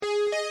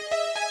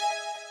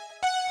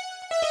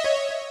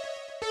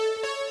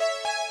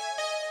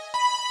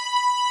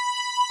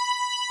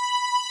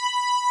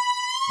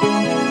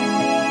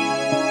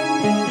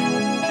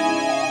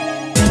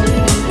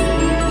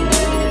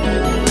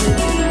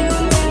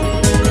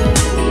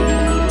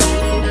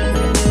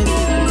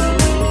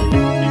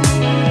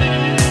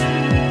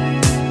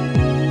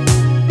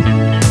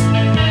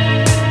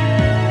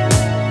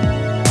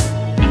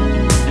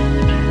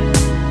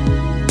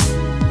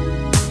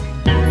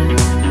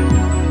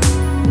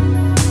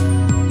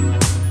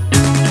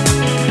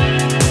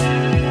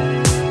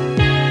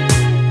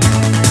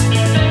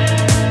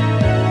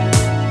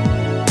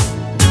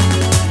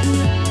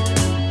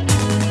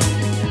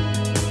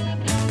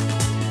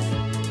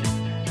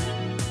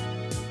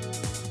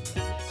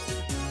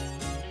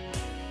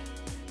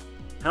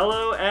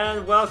Hello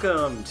and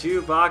welcome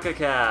to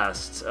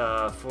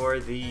BakaCast for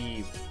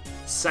the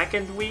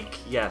second week,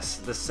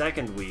 the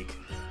second week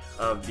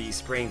of the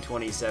spring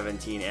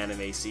 2017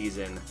 anime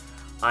season.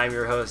 I'm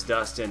your host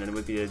Dustin, and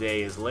with me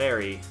today is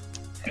Larry.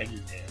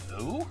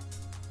 Hello.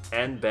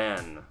 And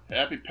Ben.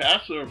 Happy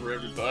Passover,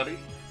 everybody.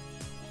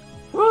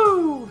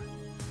 Woo!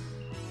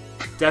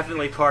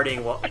 Definitely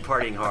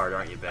partying hard,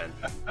 aren't you, Ben?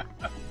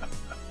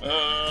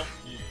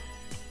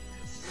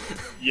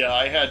 Yeah,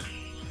 I had,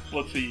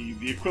 the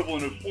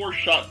equivalent of 4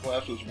 shot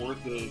glasses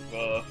worth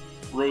of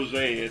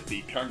rosé at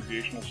the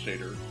Congregational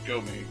Seder. Go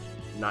me.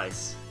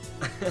 Nice.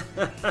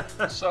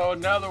 So,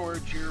 in other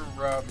words, you're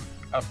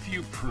a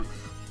few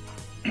proof.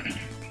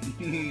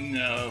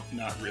 No,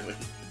 not really.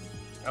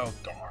 Oh,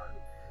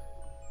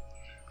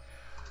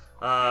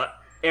 darn.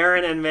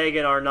 Aaron and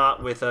Megan are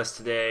not with us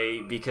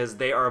today because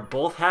they are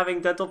both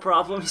having dental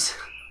problems.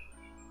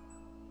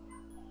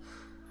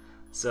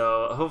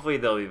 So hopefully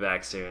they'll be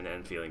back soon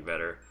and feeling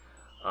better.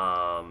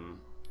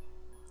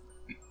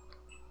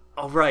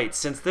 Alright,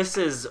 since this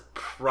is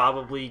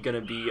probably going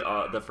to be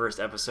the first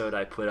episode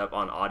I put up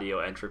on Audio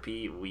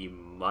Entropy, we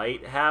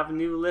might have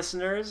new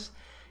listeners.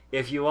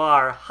 If you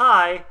are,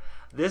 hi!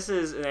 This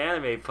is an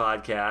anime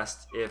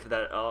podcast, if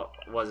that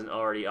wasn't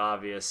already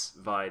obvious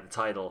by the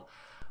title.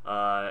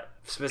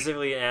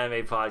 Specifically an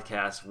anime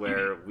podcast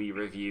where we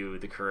review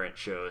the current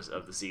shows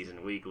of the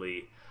season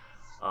weekly.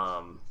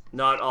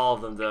 Not all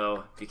of them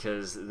though,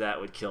 because that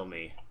would kill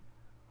me.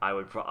 I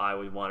would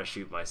want to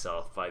shoot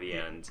myself by the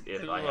end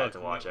if I had to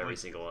watch every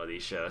single one of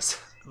these shows.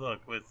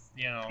 Look, with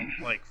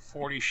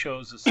 40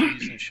 shows a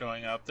season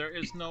showing up, there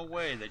is no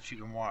way that you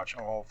can watch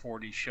all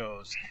 40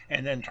 shows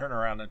and then turn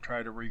around and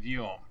try to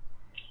review them.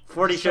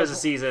 40 shows a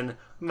season,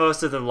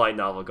 most of them light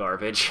novel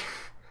garbage.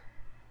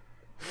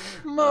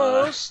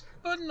 Most,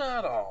 but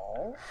not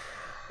all.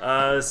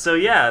 So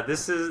yeah,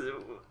 this is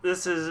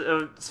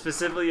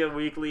specifically a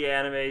weekly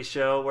anime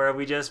show where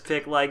we just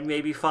pick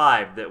maybe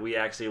 5 that we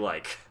actually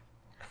like.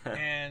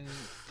 And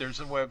there's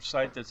a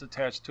website that's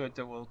attached to it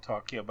that we'll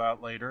talk to you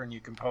about later, and you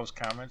can post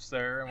comments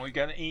there. And we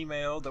got an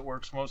email that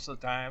works most of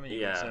the time, and you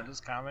can send us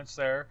comments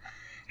there.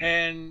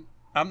 And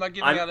I'm not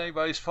giving out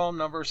anybody's phone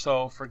number,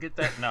 so forget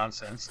that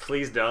nonsense.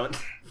 Please don't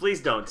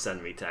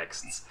send me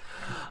texts.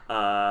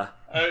 Yeah.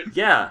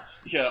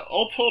 Yeah,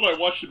 all told, I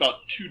watched about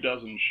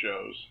 24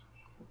 shows.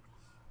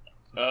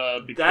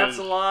 That's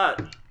a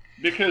lot.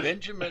 Because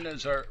Benjamin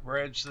is our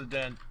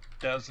resident,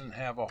 doesn't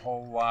have a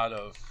whole lot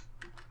of,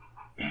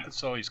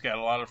 so he's got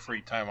a lot of free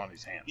time on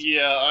his hands.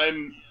 Yeah,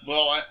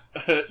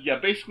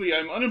 basically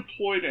I'm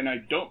unemployed and I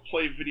don't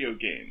play video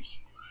games.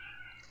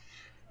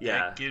 Yeah,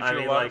 that gives you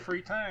a lot of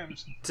free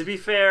times. To be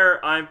fair,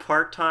 I'm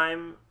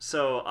part-time,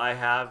 so I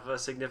have a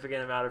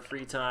significant amount of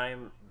free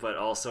time, but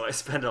also I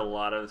spend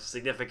a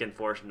significant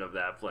portion of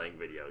that playing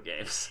video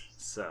games.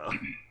 So,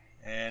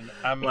 and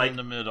I'm in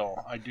the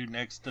middle. I do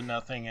next to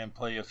nothing and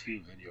play a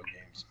few video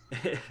games.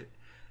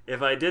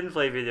 If I didn't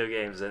play video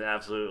games, then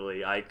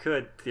absolutely, I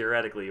could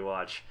theoretically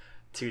watch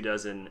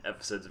 24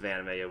 episodes of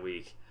anime a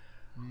week.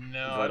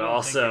 No, but I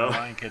don't think your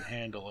mind could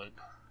handle it.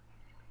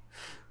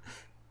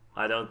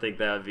 I don't think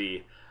that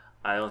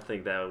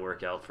would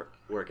work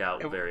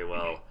out very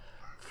well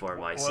for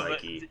my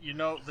psyche.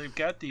 They've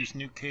got these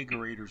new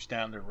Kegerator's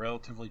down there,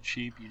 relatively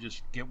cheap. You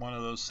just get one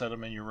of those, set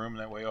them in your room,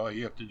 that way all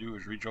you have to do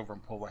is reach over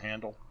and pull the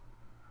handle.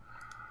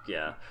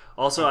 Yeah.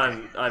 Also,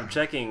 I'm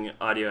checking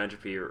Audio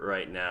Entropy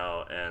right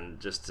now, and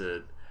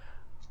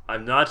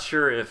I'm not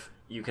sure if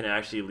you can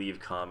actually leave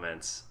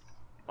comments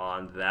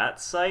on that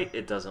site.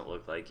 It doesn't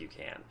look like you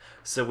can.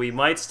 So we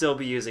might still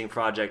be using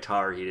Project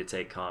Haruhi to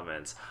take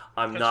comments.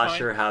 I'm not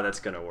sure how that's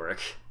going to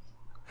work.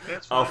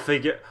 That's I'll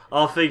figure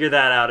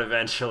that out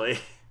eventually.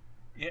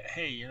 Yeah,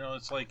 hey,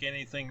 it's like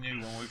anything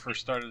new. When we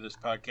first started this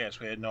podcast,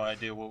 we had no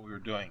idea what we were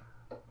doing.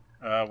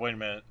 Wait a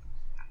minute.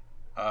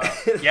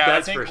 Yeah,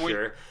 that's I think for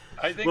sure.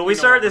 I think when we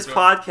started this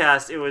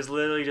podcast, it was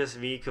literally just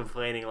me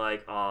complaining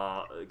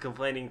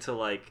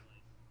to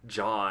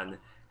John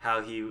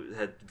how he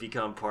had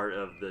become part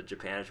of the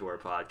Japan Tour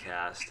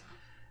podcast.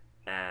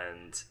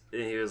 And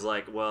he was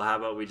like, well, how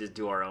about we just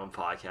do our own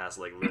podcast,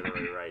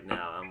 literally right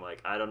now? I'm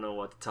like, I don't know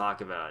what to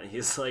talk about. And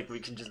he's like, we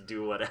can just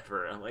do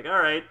whatever. I'm like,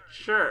 all right,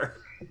 sure.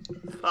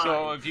 Fine.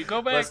 So if you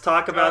go back... Let's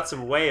talk about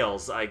some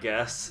whales, I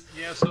guess.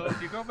 Yeah, so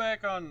if you go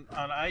back on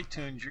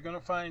iTunes, you're going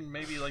to find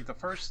maybe the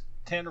first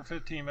 10 or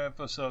 15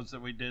 episodes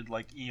that we did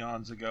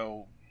eons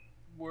ago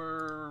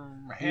were...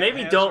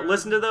 Maybe don't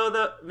listen to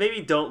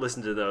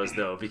those,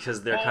 though,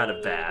 because they're kind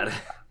of bad.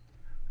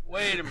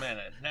 Wait a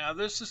minute. Now,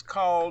 this is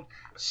called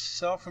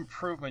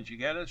self-improvement. You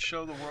got to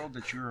show the world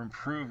that you're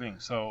improving.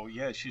 So,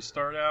 yes, you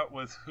start out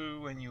with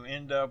who and you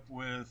end up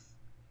with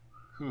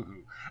who.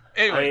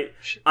 Anyway.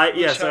 I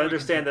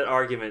understand that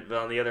argument, but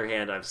on the other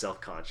hand, I'm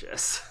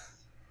self-conscious.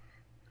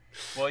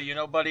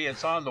 Well, buddy,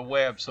 it's on the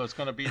web, so it's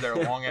going to be there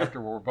long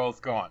after we're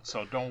both gone.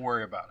 So don't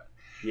worry about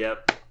it.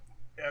 Yep.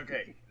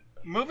 Okay.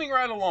 Moving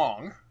right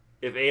along.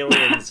 If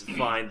aliens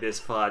find this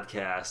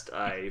podcast,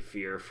 I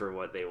fear for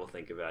what they will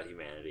think about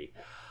humanity.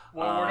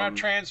 Well, we're not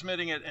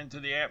transmitting it into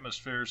the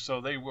atmosphere, so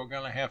they were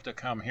going to have to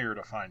come here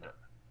to find it.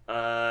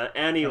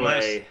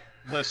 Anyway.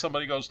 Unless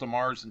somebody goes to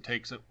Mars and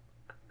takes it.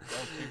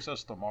 Well, takes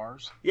us to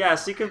Mars. Yeah,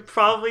 so you can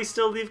probably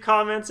still leave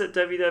comments at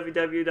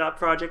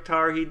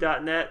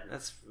www.projectharuhi.net.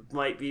 That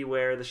might be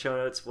where the show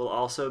notes will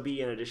also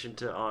be, in addition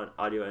to on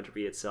Audio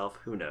Entropy itself.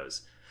 Who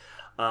knows?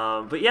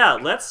 But yeah,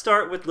 let's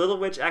start with Little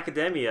Witch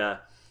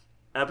Academia,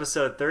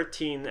 episode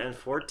 13 and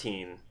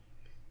 14.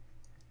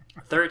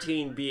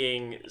 13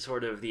 being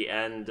sort of the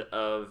end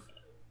of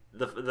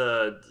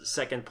the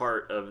second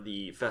part of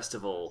the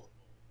festival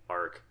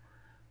arc,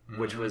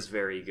 which was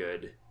very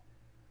good,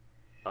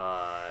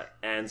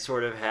 and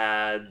sort of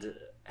had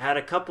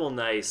a couple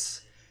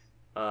nice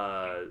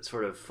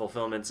sort of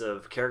fulfillments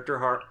of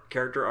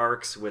character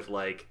arcs with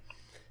like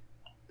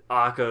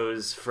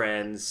Akko's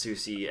friends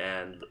Susie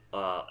and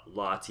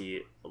Lota.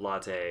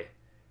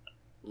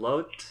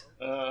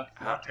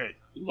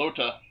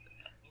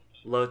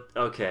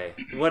 Okay,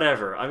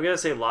 whatever. I'm gonna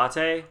say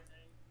latte.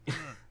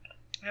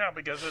 Yeah,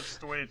 because it's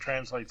the way it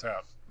translates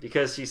out.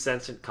 Because she's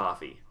sentient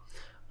coffee.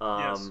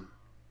 Yes.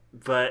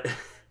 But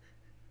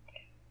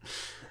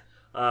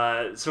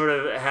sort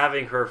of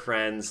having her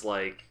friends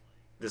like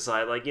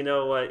decide, like, you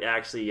know what?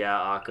 Actually, yeah,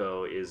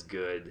 Akko is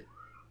good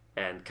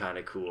and kind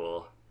of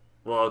cool.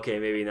 Well, okay,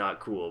 maybe not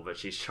cool, but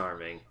she's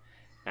charming,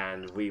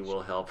 and we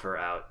will help her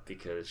out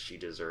because she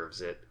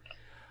deserves it.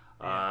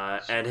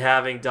 And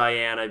having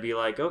Diana be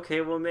like, okay,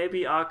 well,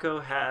 maybe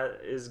Akko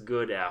is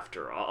good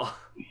after all.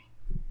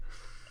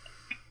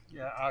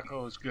 Yeah,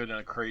 Akko is good in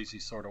a crazy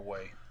sort of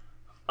way.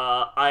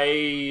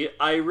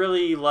 I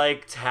really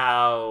liked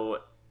how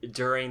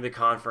during the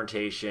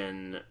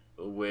confrontation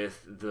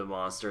with the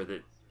monster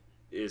that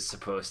is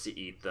supposed to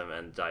eat them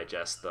and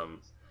digest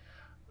them,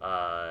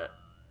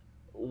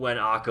 when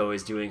Akko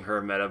is doing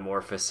her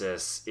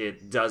metamorphosis,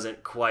 it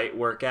doesn't quite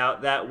work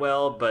out that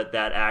well, but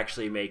that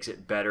actually makes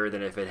it better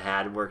than if it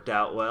had worked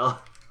out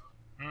well.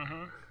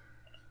 Mm-hmm.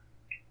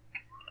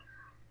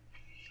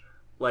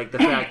 Like the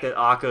fact that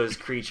Akko's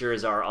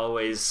creatures are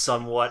always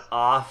somewhat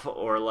off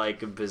or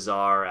like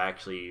bizarre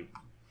actually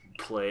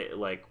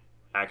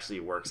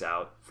works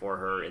out for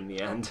her in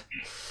the end.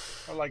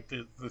 I like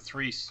the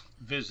three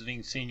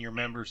visiting senior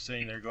members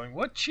sitting there going,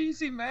 "What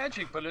cheesy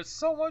magic, but it's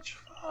so much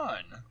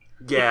fun."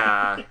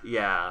 Yeah.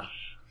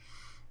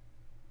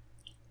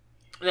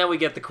 And then we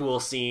get the cool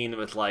scene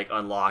with like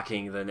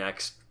unlocking the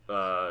next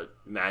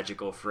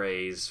magical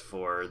phrase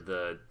for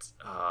the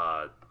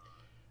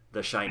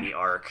shiny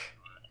arc.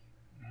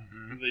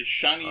 Mm-hmm. The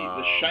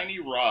shiny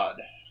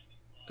rod.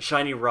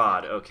 Shiny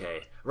rod,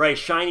 okay. Right,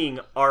 shining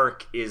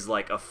arc is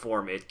like a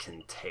form it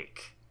can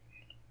take.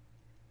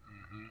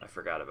 Mm-hmm. I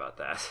forgot about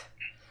that.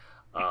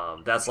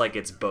 That's like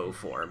its bow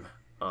form.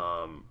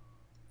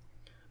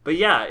 But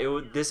yeah,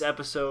 this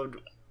episode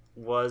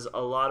was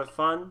a lot of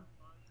fun,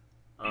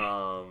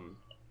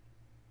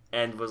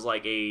 and was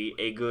like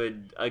a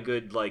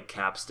good like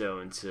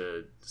capstone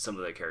to some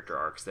of the character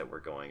arcs that were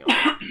going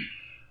on.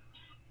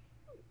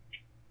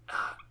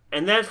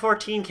 And then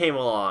 14 came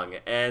along,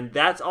 and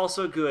that's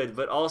also good,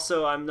 but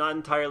also I'm not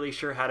entirely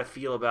sure how to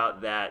feel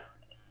about that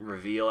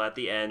reveal at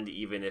the end,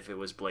 even if it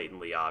was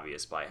blatantly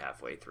obvious by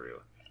halfway through.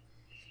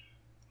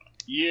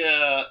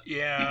 Yeah.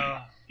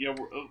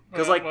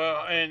 Because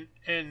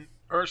and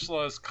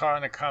Ursula's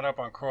kind of caught up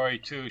on Croy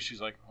too. She's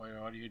like, "Wait,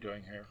 what are you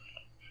doing here?"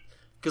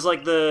 Because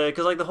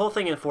the whole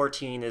thing in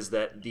 14 is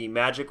that the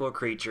magical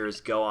creatures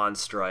go on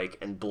strike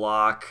and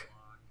block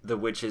the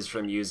witches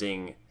from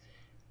using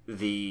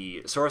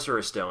the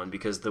Sorcerer's Stone,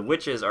 because the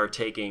witches are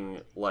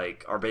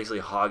basically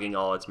hogging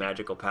all its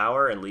magical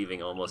power and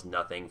leaving almost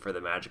nothing for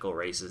the magical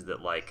races that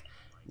like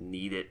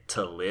need it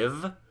to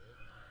live.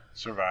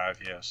 Survive,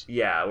 yes.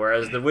 Yeah,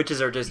 whereas the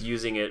witches are just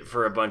using it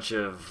for a bunch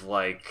of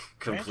like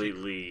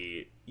completely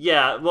magic.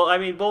 Yeah, well, I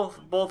mean both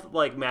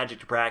like magic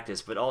to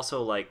practice, but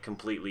also like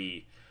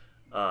completely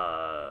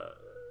but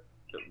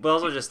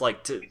also just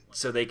like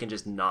so they can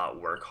just not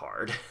work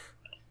hard.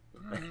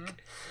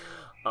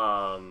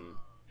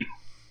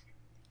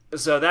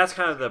 So that's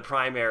kind of the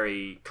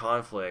primary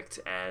conflict,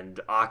 and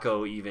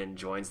Akko even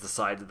joins the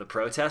side of the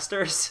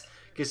protesters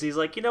because he's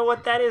like, you know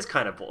what, that is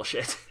kind of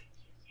bullshit.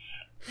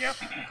 Yeah,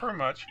 pretty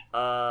much.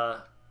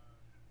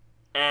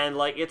 And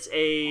like it's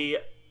a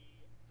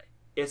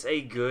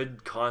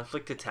good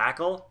conflict to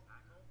tackle.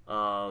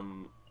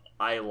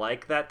 I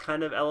like that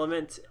kind of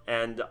element,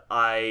 and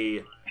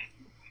I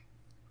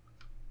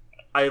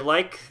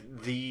like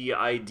the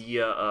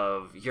idea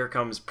of here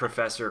comes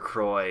Professor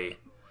Croy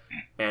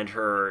and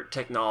her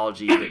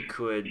technology that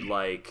could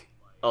like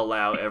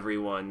allow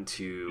everyone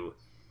to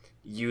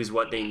use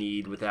what they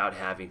need without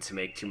having to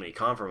make too many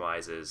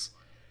compromises.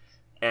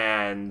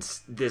 And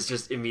this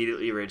just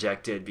immediately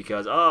rejected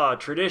because,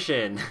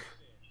 tradition.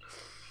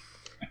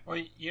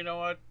 Well, you know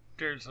what?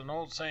 There's an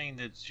old saying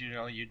that,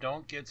 you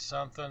don't get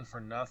something for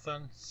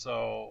nothing.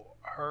 So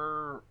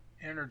her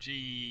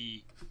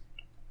energy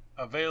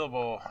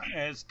available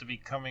has to be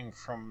coming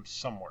from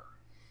somewhere.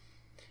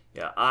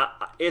 Yeah,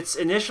 it's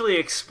initially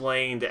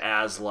explained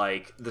as,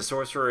 like, the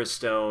Sorcerer's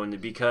Stone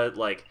because,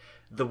 like,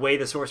 the way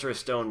the Sorcerer's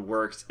Stone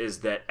works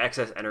is that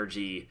excess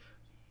energy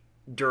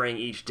during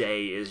each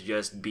day is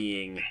just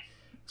being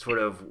sort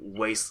of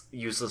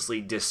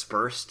uselessly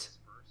dispersed.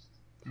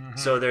 Mm-hmm.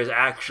 So there's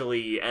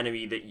actually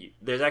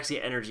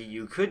energy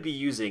you could be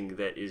using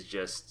that is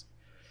just...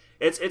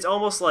 It's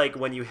almost like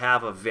when you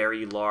have a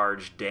very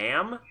large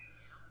dam,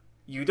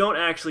 you don't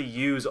actually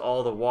use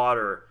all the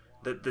water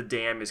that the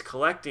dam is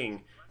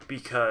collecting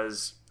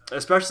because,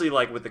 especially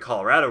like with the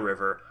Colorado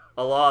River,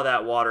 a lot of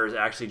that water is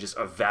actually just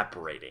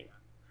evaporating.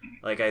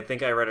 Like, I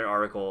think I read an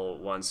article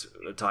once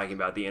talking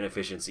about the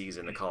inefficiencies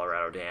in the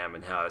Colorado Dam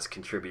and how it's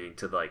contributing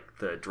to, like,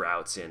 the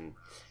droughts in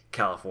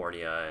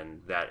California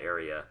and that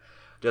area.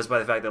 Just by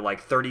the fact that,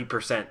 like,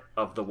 30%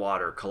 of the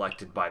water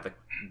collected by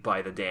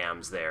the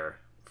dams there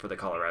for the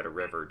Colorado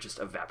River just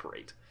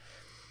evaporate.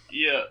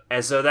 Yeah.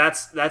 And so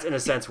that's in a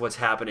sense what's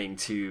happening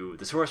to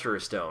the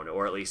Sorcerer's Stone,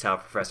 or at least how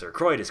Professor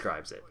Croy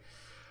describes it.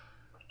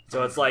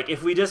 So it's like,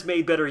 if we just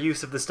made better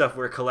use of the stuff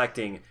we're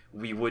collecting,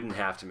 we wouldn't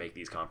have to make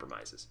these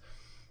compromises.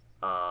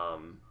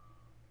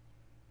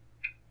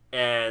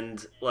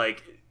 And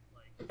like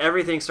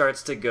everything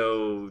starts to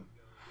go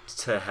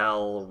to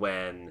hell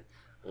when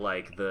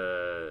like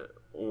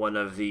one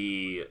of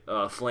the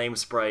flame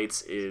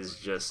sprites is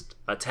just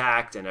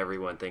attacked and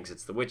everyone thinks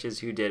it's the witches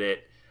who did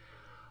it.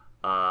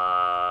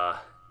 And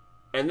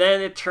then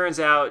it turns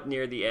out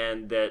near the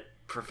end that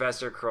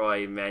Professor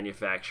Croy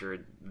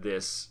manufactured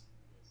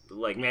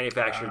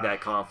that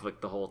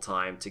conflict the whole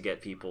time to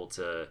get people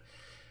to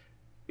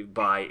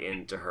buy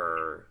into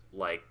her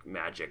like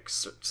magic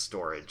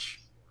storage,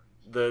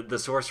 the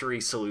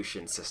sorcery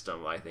solution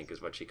system, I think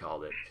is what she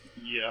called it.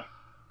 Yeah.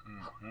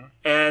 Mm-hmm.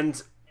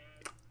 And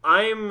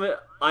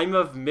I'm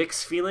of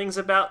mixed feelings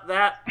about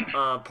that,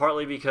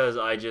 partly because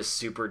I just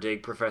super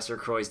dig Professor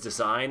Croy's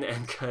design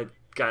and kind of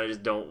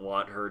just don't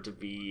want her to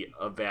be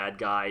a bad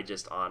guy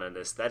just on an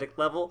aesthetic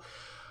level,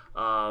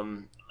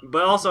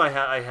 but also I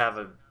have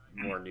a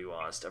more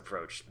nuanced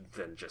approach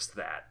than just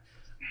that.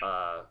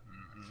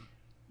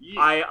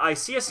 Yeah. I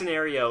see a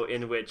scenario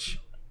in which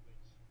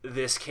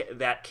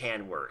that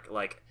can work.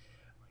 Like,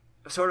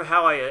 sort of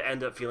how I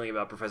end up feeling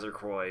about Professor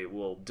Croy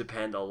will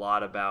depend a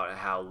lot about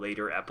how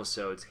later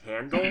episodes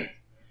handle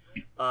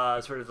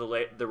sort of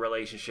the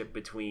relationship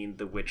between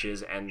the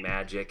witches and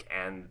magic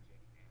and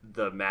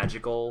the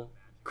magical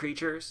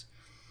creatures.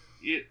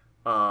 Yeah.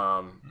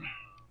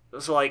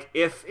 So like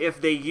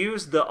if they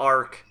use the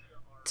arc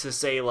to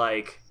say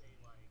like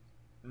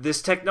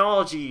this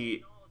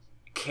technology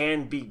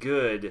can be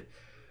good,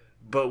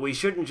 but we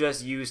shouldn't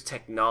just use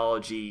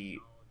technology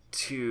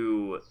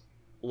to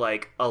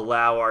like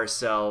allow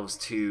ourselves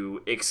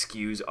to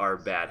excuse our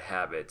bad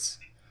habits,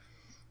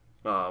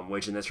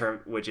 which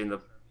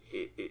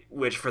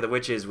for the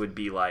witches would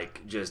be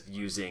like just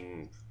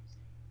using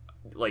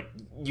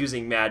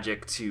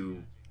magic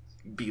to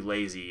be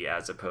lazy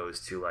as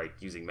opposed to like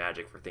using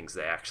magic for things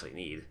they actually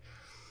need.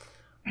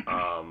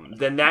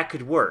 Then that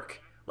could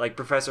work. Like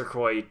Professor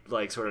Croy,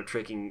 like sort of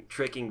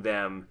tricking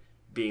them,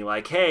 being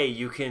like, "Hey,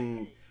 you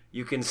can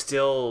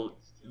still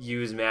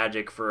use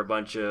magic for a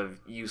bunch of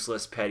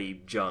useless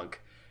petty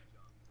junk,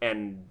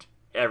 and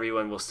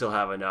everyone will still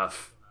have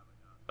enough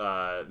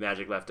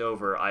magic left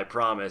over. I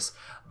promise.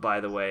 By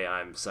the way,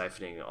 I'm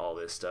siphoning all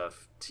this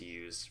stuff to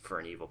use for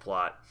an evil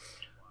plot."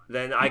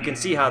 Then I can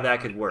see how that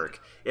could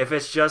work. If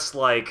it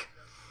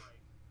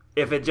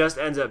just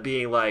ends up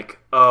being like,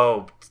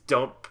 "Oh,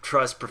 don't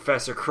trust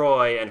Professor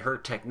Croy and her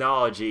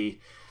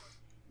technology,"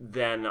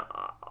 then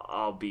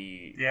I'll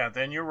be... Yeah,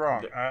 then you're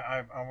wrong.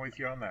 I'm with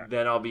you on that.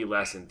 Then I'll be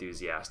less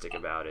enthusiastic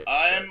about it.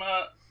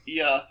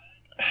 Yeah.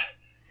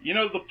 You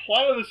know, the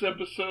plot of this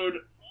episode,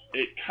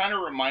 it kind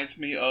of reminds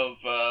me of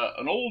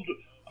an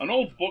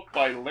old book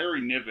by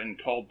Larry Niven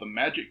called The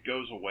Magic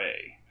Goes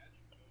Away.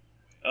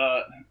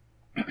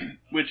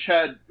 Which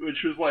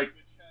was like,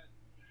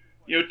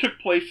 you know, it took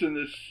place in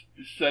this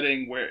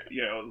setting where,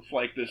 you know, it's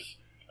like this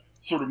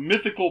sort of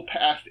mythical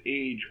past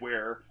age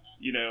where,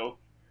 you know,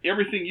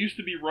 everything used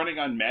to be running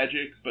on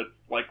magic, but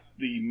like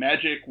the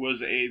magic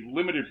was a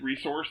limited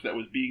resource that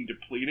was being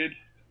depleted.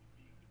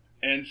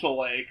 And so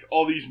like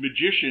all these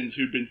magicians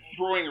who'd been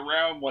throwing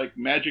around like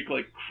magic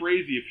like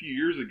crazy a few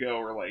years ago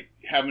are like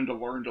having to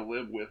learn to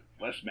live with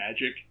less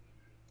magic.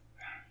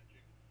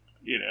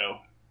 You know,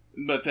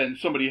 but then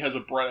somebody has a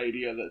bright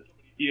idea that,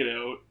 you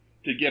know,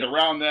 to get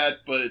around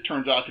that, but it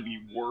turns out to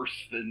be worse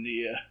than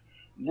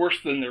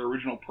their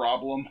original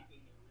problem.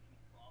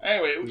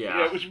 Anyway,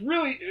 it was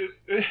really...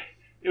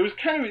 It was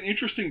kind of an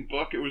interesting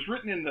book. It was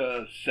written in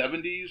the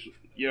 70s,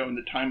 you know, in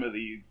the time of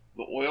the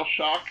oil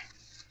shock.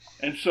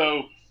 And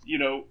so, you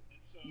know,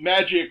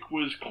 magic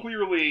was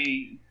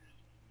clearly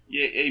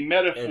a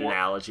metaphor. An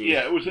analogy.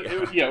 Yeah, it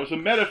was a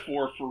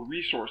metaphor for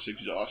resource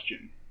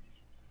exhaustion.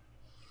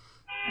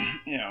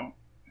 You know,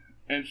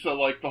 and so,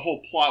 like, the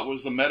whole plot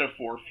was the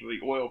metaphor for the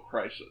oil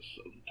crisis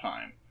of the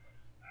time.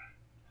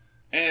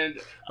 And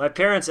my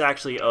parents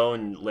actually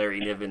own Larry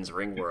Niven's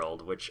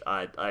Ringworld, which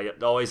I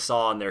always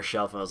saw on their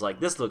shelf, and I was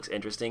like, this looks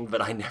interesting,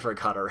 but I never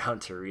got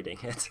around to reading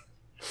it.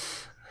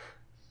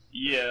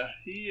 Yeah,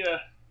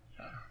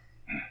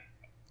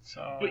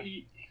 So,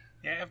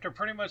 yeah, after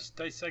pretty much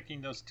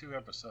dissecting those 2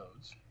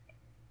 episodes.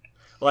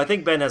 Well, I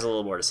think Ben has a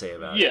little more to say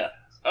about it. Yeah.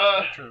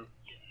 True.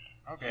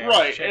 Okay.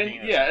 Right,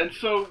 and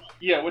so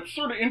what's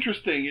sort of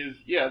interesting is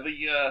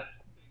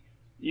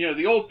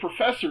the old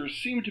professors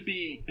seem to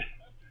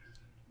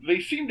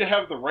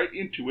have the right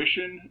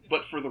intuition,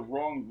 but for the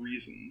wrong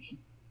reasons.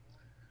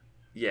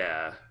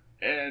 Yeah.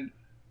 And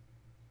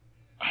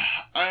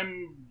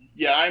I'm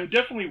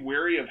definitely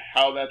wary of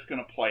how that's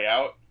going to play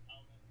out.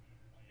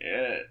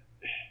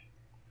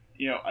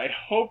 I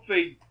hope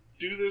they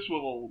do this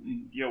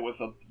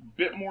with a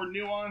bit more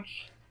nuance,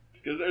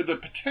 because the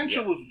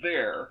potential is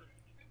there,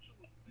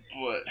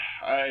 but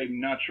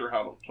I'm not sure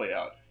how it'll play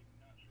out.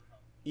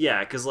 Yeah,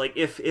 because like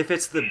if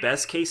it's the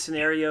best case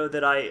scenario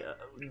that I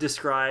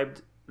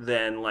described,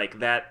 then like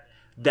that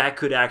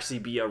could actually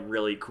be a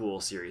really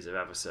cool series of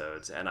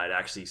episodes, and I'd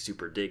actually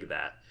super dig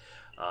that,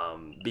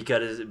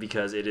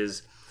 because it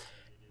is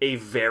a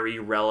very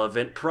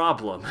relevant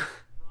problem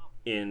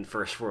in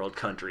first world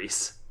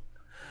countries.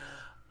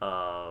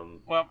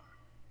 Well,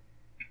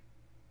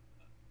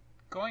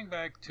 going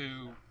back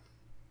to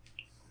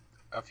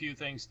a few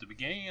things at the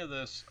beginning of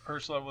this,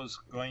 Ursula was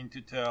going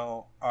to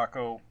tell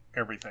Akko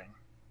everything.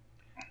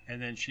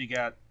 And then she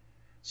got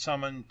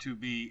summoned to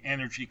be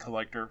energy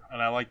collector,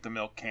 and I like the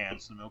milk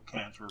cans. The milk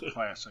cans were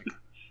classic.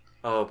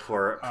 Oh,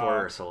 poor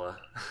Ursula.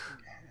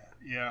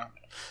 Yeah.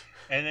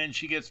 And then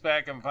she gets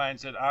back and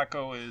finds that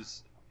Akko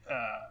is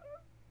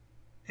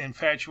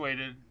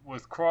infatuated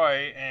with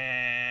Croy,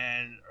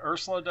 and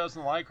Ursula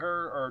doesn't like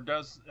her,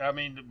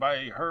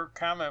 by her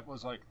comment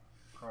was like,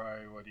 Croy,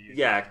 what are you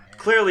doing?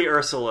 Clearly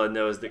Ursula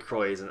knows that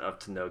Croy isn't up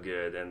to no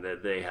good, and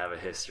that they have a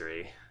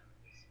history.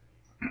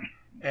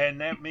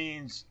 And that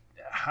means,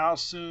 how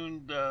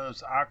soon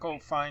does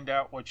Akko find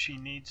out what she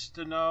needs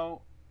to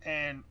know?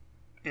 And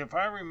if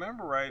I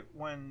remember right,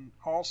 when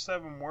all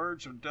 7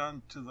 words are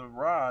done to the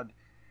rod,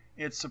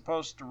 it's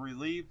supposed to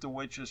relieve the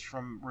witches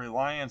from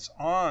reliance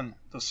on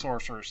the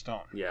Sorcerer's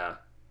Stone. Yeah.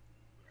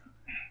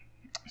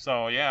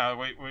 So, yeah,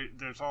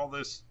 there's all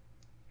this...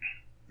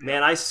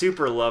 Man, I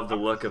super love the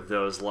look of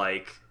those,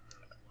 like,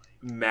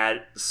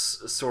 mad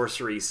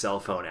sorcery cell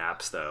phone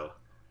apps, though.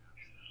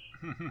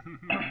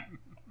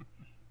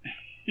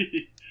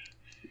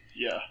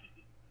 Yeah.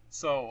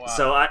 So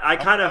I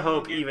kind of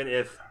hope, even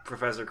if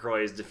Professor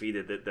Croy is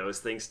defeated, that those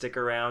things stick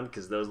around,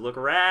 because those look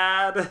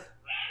rad.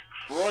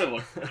 Croy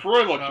looks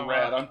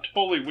rad. I'm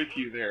totally with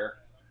you there.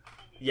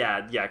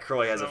 Yeah.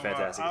 Croy has a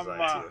fantastic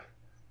design too.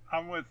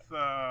 I'm with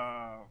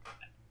a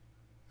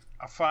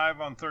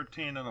 5 on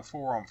 13 and a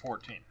 4 on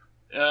 14.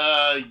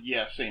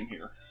 Yeah, same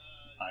here.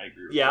 I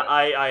agree with that.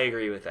 I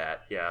agree with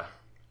that. Yeah.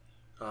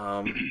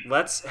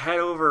 Let's head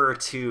over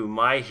to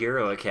My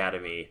Hero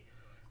Academy,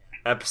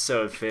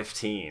 episode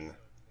 15.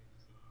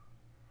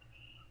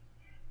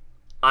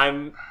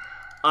 I'm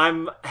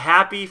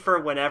happy for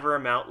whenever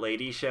Mount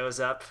Lady shows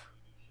up,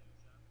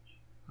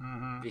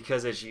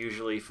 because it's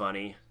usually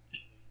funny,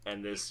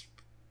 and this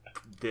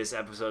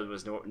episode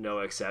was no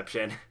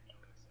exception.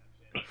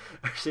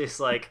 She's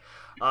like,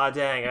 "Aw,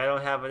 dang, I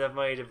don't have enough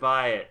money to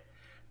buy it,"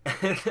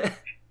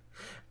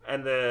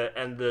 and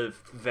the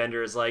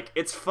vendor is like,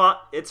 "It's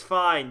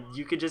fine.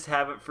 You can just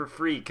have it for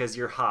free because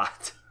you're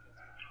hot."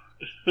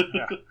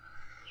 Yeah.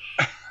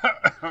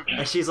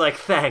 And she's like,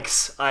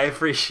 "Thanks, I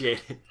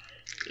appreciate it."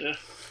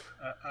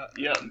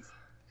 Yeah.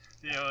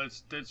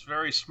 It's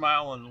very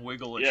smile and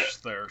wiggle-ish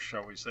there,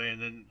 shall we say.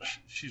 And then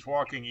she's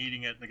walking,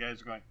 eating it, and the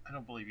guy's going, "I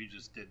don't believe you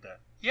just did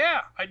that."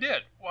 "Yeah, I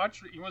did.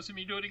 Watch. You want to see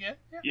me do it again?"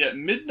 Yeah.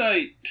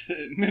 Midnight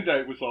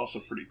was also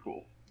pretty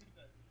cool.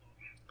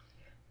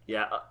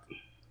 Yeah.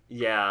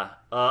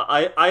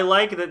 I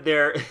like that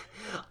they're...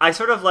 I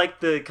sort of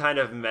like the kind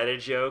of meta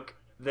joke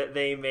that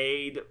they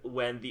made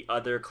when the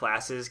other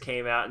classes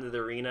came out into the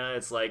arena.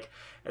 It's like,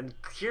 and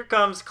here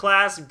comes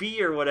Class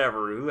B or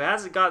whatever, who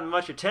hasn't gotten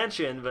much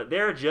attention, but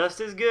they're just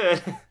as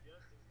good.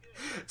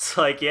 It's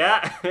like,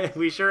 yeah,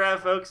 we sure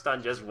have focused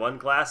on just one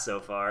class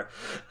so far.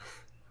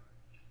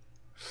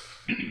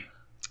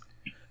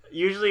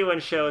 Usually when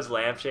shows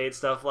lampshade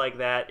stuff like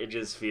that, it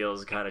just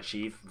feels kind of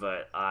cheap,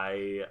 but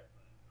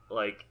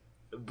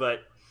but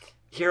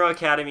Hero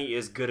Academy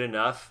is good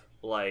enough.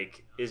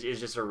 Like, is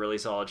just a really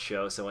solid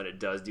show, so when it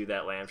does do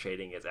that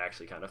lampshading, it's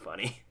actually kind of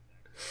funny.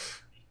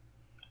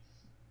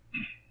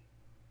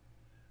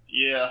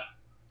 Yeah.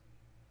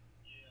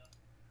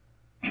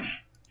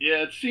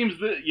 Yeah, it seems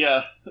that,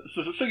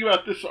 so the thing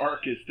about this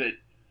arc is that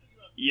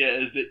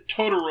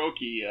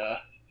Todoroki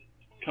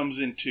comes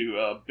into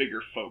a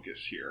bigger focus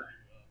here.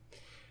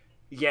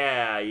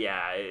 Yeah,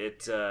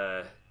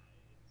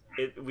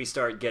 we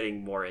start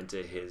getting more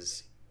into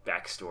his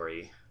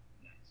backstory,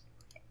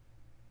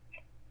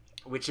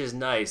 which is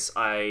nice.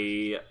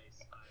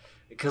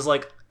 Because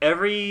like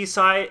every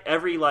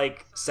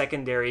like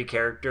secondary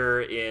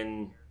character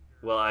in,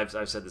 well, I've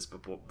said this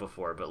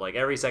before, but like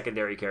every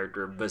secondary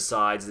character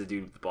besides the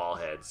dude with the ball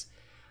heads,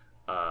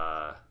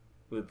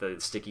 with the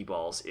sticky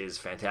balls, is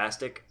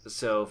fantastic.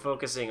 So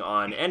focusing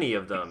on any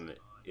of them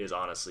is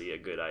honestly a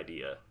good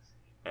idea,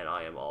 and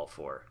I am all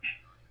for.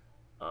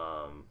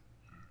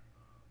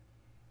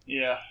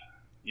 Yeah.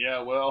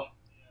 Well,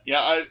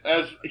 yeah.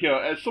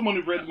 As someone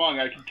who read the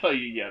manga, I can tell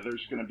you, yeah,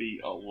 there's going to be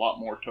a lot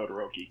more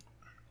Todoroki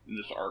in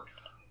this arc.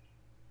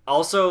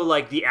 Also,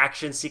 like, the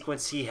action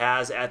sequence he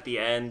has at the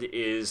end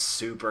is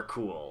super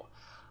cool.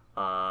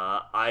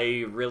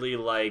 I really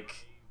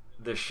like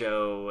the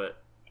show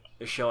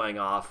showing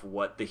off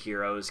what the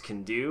heroes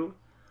can do,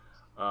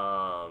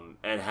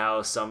 and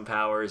how some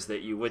powers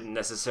that you wouldn't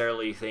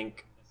necessarily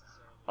think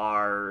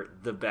are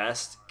the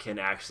best can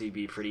actually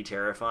be pretty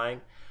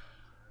terrifying.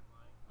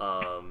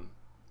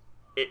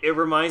 It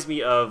reminds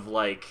me of,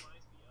 like,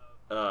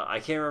 I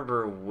can't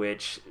remember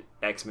which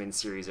X-Men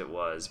series it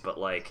was, but,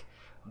 like,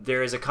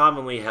 there is a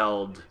commonly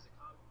held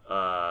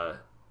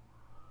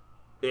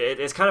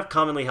it's kind of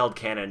commonly held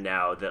canon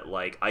now that,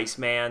 like,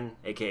 Iceman,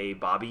 aka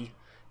Bobby,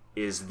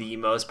 is the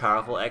most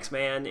powerful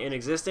X-Man in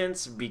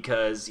existence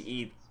because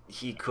he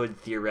could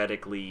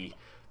theoretically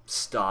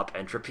stop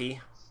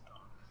entropy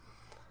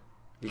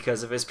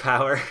because of his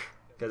power,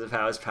 because of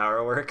how his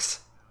power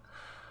works.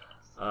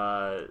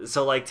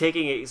 So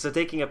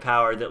taking a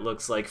power that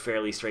looks like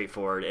fairly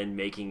straightforward and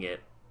making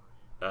it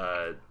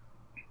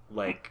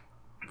like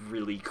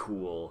really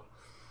cool,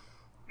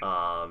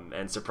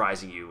 and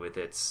surprising you with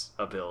its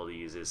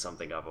abilities is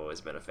something I've always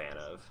been a fan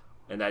of,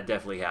 and that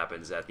definitely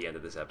happens at the end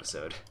of this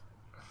episode.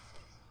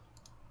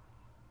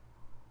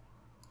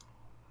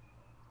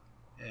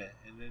 Yeah,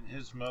 and then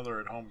his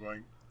mother at home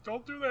going,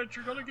 "Don't do that,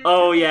 you're gonna get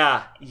Oh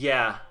killed."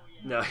 yeah,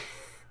 no.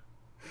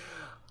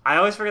 I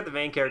always forget the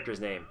main character's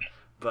name,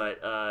 but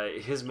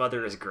his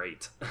mother is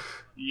great.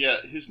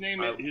 Yeah, his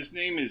name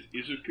is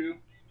Izuku.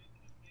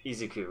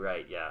 Izuku,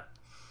 right? Yeah.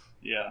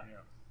 Yeah.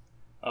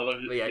 I love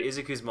it. But yeah,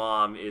 Izuku's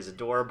mom is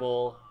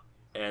adorable,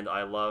 and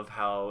I love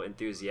how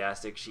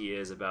enthusiastic she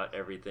is about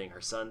everything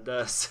her son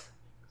does.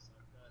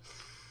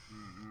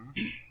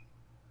 Mm-hmm.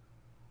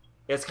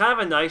 It's kind of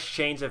a nice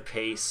change of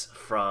pace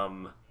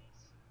from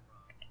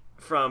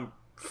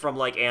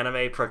like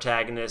anime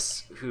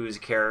protagonists whose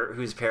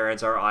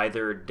parents are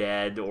either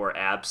dead or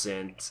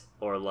absent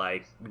or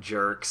like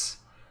jerks.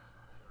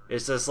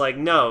 It's just like,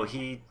 no,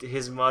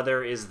 his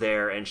mother is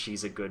there and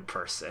she's a good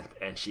person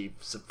and she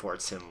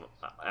supports him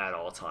at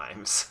all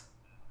times.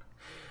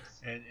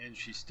 And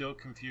she's still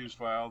confused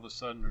why all of a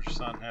sudden her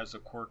son has a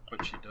quirk,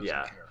 but she doesn't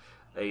care.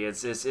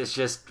 It's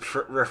just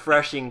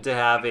refreshing to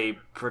have a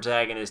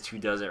protagonist who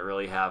doesn't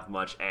really have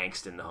much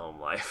angst in the home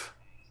life,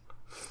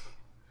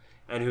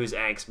 and whose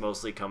angst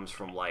mostly comes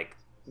from like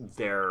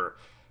their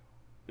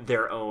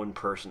own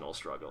personal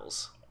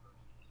struggles.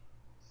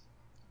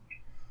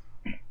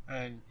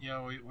 And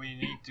we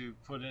need to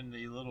put in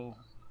the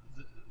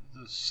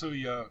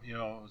Suya,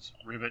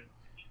 rivet.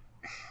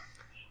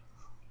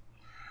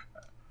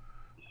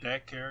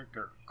 That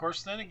character, of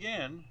course. Then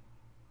again,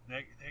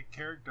 that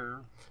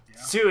character.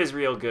 Yeah, Sue is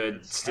real good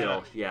it's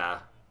still. kinda, Yeah,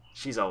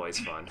 she's always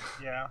fun.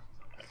 Yeah.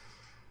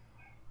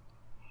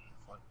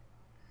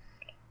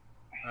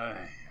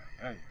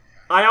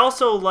 I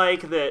also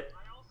like that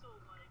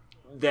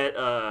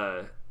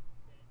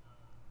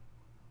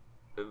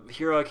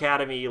Hero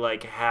Academy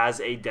like has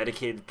a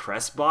dedicated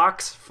press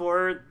box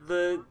for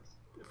the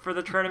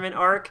tournament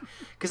arc,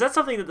 because that's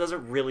something that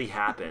doesn't really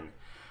happen.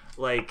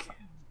 Like,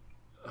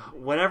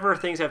 whenever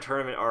things have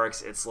tournament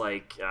arcs, it's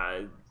like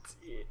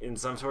in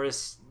some sort of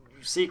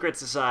secret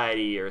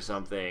society or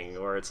something,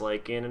 or it's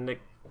like in an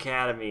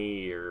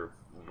academy, or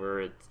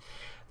where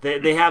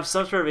they have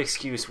some sort of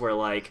excuse where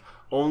like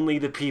only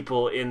the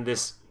people in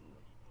this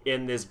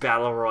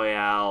battle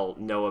royale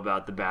know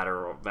about the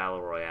battle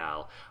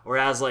royale.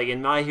 Whereas like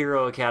in My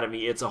Hero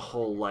Academy, it's a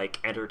whole like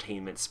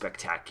entertainment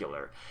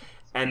spectacular,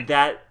 and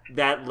that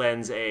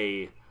lends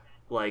a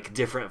like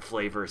different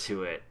flavor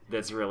to it.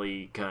 That's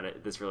really kind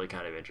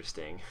of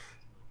interesting.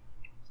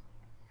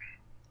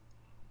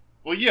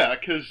 Well, yeah,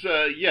 because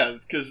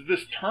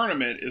this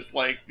tournament is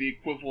like the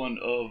equivalent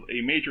of a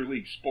major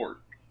league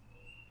sport.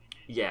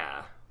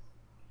 Yeah.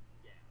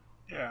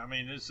 Yeah, I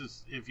mean, this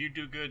is, if you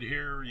do good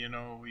here, you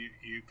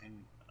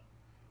can.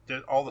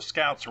 All the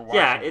scouts are watching.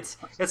 Yeah,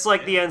 it's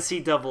like the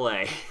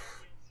NCAA.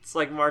 It's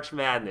like March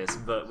Madness,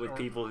 but with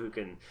people who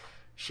can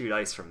shoot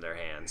ice from their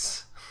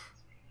hands.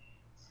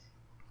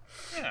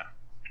 Yeah,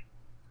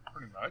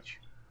 pretty much.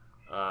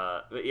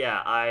 But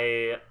yeah,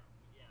 I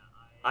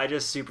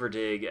just super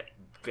dig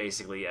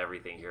basically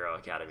everything Hero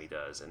Academy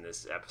does, and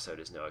this episode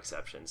is no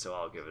exception. So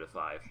I'll give it a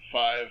 5.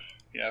 5,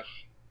 yes.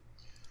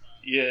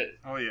 Yeah.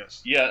 Oh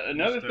yes. Yeah.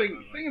 Another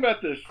thing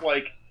about this,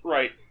 like,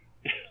 right?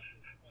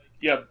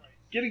 Yeah.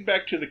 Getting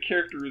back to the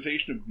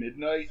characterization of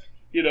Midnight,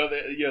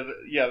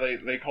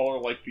 they call her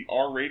like the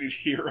R-rated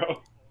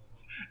hero.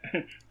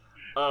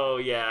 Oh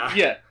yeah.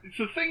 Yeah.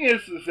 So the thing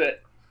is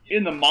that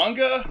in the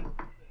manga,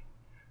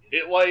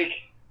 it like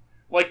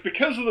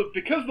because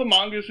the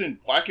manga's in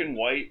black and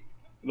white,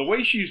 the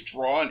way she's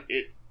drawn,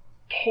 it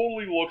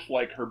totally looks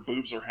like her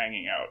boobs are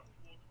hanging out.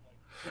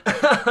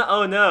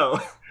 Oh no.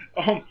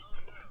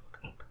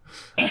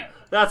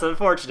 That's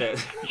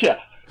unfortunate. Yeah.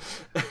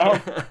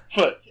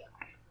 But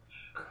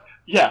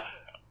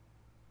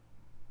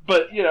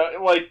But, you know,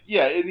 like,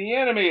 yeah, in the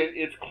anime,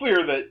 it's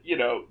clear that, you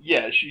know,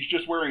 yeah, she's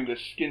just wearing this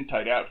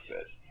skin-tight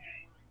outfit.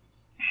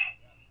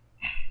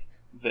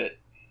 That...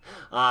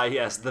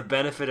 yes, the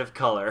benefit of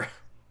color.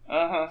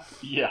 Uh-huh,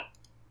 yeah.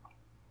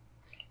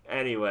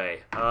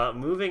 Anyway,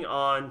 moving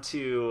on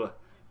to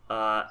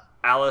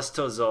Alice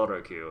to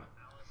Zoroku,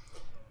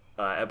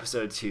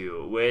 episode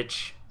 2,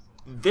 which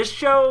this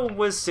show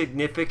was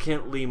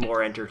significantly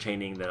more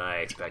entertaining than I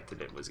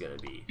expected it was going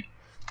to be.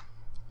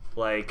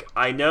 Like,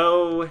 I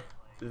know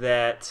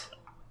that,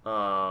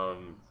 I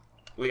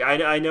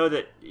know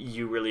that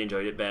you really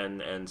enjoyed it,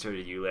 Ben, and so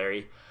did you,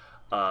 Larry.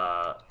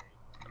 But,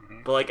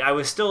 like, I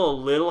was still a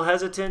little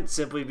hesitant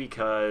simply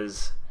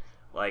because,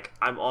 like,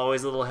 I'm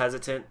always a little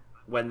hesitant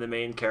when the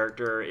main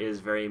character is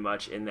very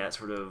much in that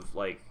sort of,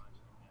 like,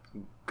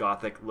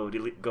 gothic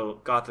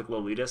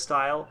Lolita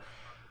style.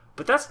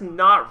 But that's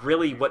not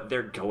really what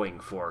they're going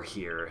for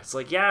here. It's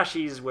like, yeah,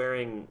 she's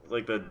wearing,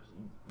 like,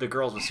 the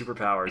girls with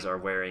superpowers are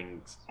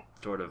wearing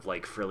sort of,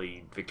 like,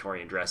 frilly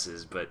Victorian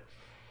dresses, but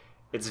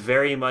it's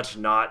very much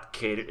not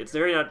catered. It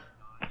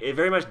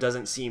very much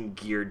doesn't seem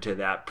geared to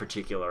that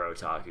particular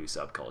otaku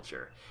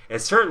subculture.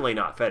 It's certainly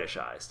not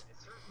fetishized.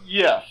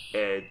 Yes.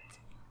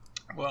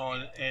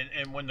 Well,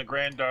 and when the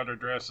granddaughter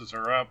dresses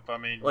her up, I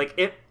mean, like,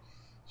 if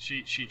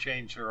she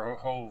changed her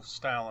whole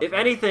style. If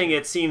anything,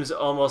 it seems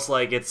almost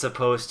like it's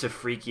supposed to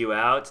freak you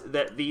out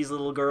that these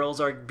little girls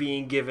are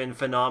being given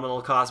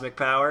phenomenal cosmic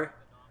power.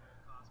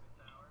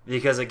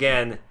 Because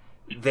again,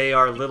 they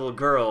are little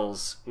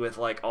girls with,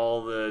 like,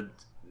 all the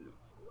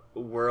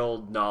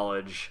world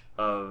knowledge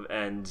of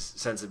and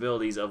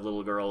sensibilities of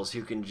little girls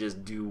who can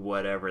just do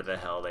whatever the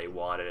hell they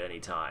want at any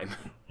time.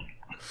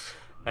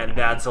 And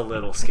that's a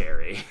little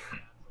scary.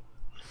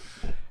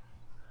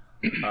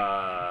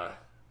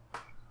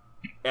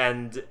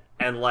 And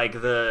like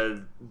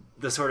the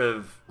sort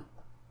of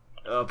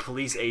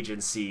police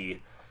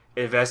agency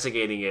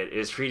investigating it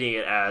is treating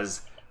it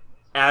as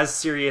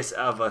serious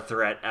of a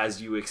threat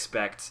as you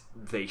expect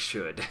they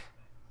should.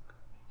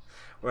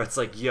 Where it's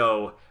like,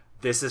 yo,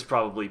 this is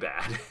probably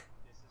bad.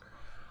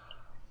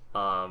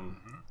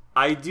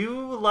 I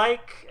do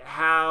like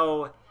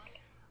how,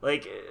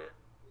 like,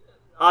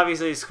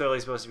 obviously it's clearly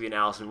supposed to be an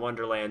Alice in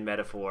Wonderland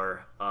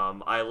metaphor.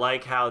 I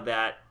like how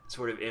that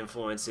sort of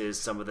influences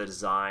some of the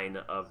design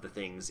of the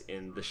things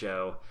in the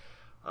show.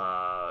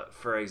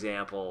 For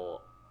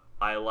example,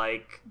 I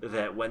like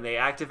that when they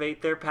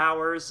activate their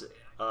powers,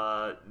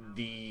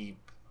 the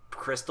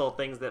crystal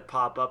things that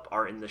pop up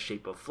are in the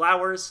shape of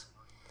flowers.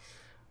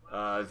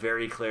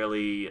 Very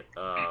clearly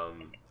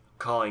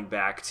calling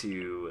back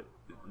to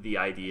the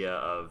idea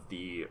of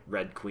the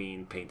Red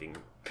Queen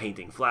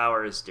painting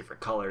flowers, different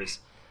colors.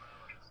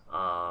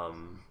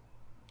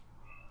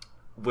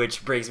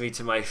 Which brings me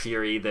to my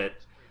theory that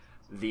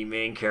the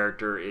main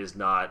character is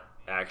not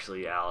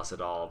actually Alice at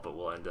all, but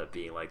will end up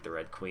being like the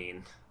Red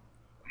Queen.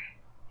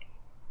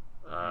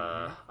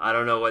 I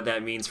don't know what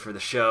that means for the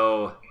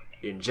show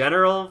in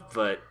general,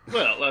 but...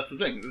 Well, that's the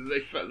thing.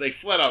 They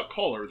flat out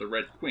call her the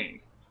Red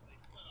Queen.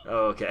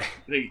 Oh, okay.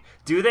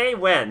 Do they?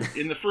 When?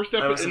 In the first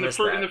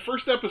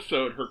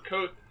episode, her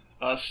code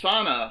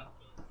Sana,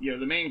 you know,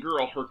 the main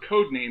girl, her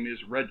code name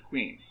is Red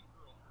Queen.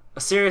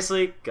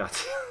 Seriously? God.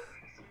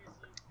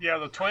 Yeah,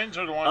 the twins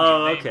are the ones.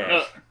 Oh,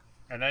 okay.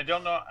 And I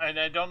don't know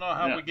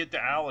how we get to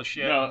Alice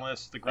yet,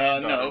 unless the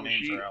granddaughter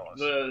names her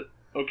Alice.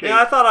 Okay. Yeah,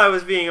 I thought I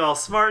was being all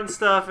smart and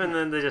stuff, and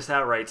then they just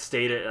outright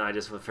state it, and I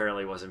just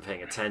apparently wasn't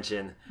paying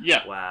attention.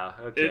 Yeah. Wow.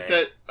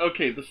 Okay.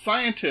 The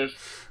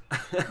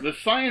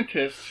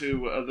scientists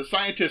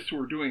who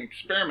were doing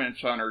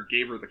experiments on her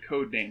gave her the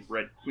code name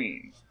Red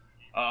Queen.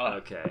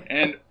 Okay.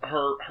 And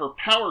her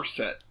power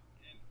set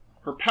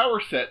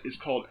is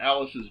called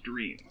Alice's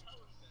Dream.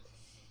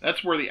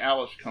 That's where the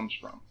Alice comes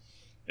from.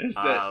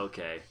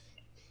 Okay.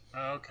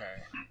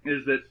 Okay.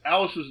 Is that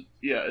Alice's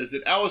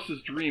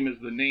Dream is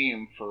the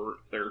name for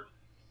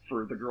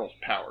the girls'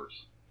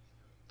 powers.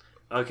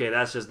 Okay,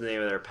 that's just the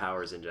name of their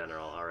powers in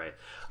general. All right.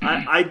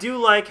 I do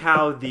like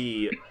how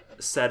the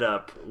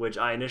setup, which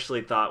I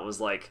initially thought was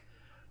like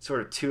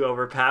sort of too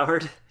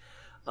overpowered,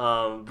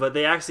 but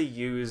they actually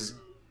use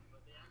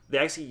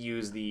the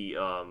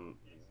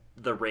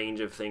range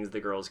of things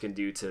the girls can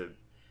do to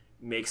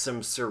make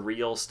some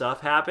surreal stuff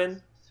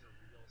happen.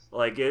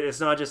 Like, it's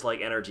not just,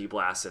 like, energy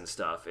blasts and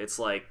stuff. It's,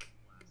 like...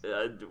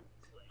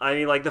 I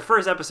mean, like, the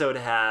first episode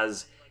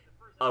has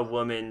a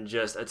woman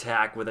just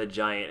attack with a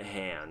giant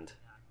hand.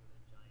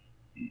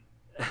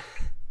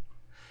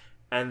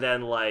 And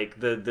then, like,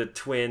 the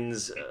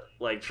twins,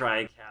 like, try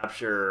and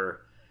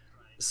capture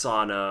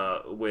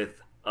Sana with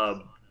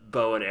a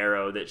bow and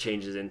arrow that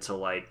changes into,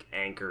 like,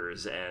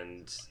 anchors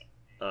and,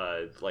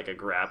 like, a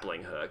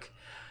grappling hook.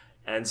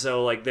 And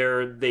so, like,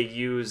 they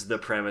use the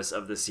premise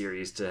of the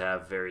series to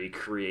have very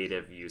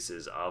creative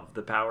uses of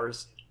the power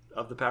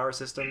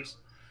systems.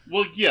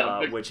 Well,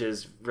 yeah, which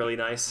is really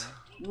nice.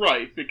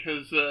 Right,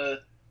 because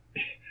the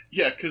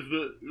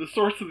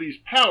source of these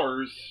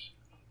powers,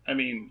 I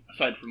mean,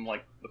 aside from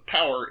like the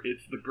power,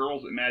 it's the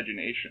girls'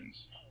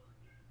 imaginations.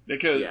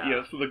 Because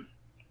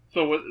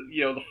So what,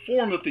 the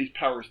form that these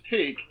powers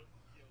take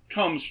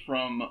comes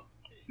from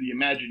the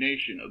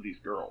imagination of these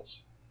girls.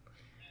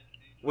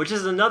 Which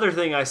is another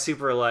thing I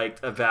super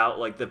liked about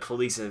like the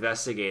police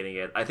investigating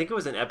it. I think it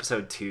was in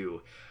episode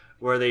 2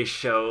 where they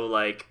show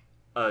like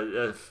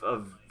a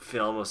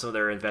film of some of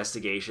their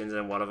investigations,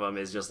 and one of them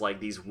is just like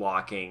these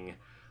walking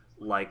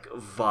like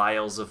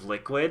vials of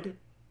liquid.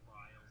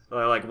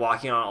 They're like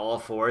walking on all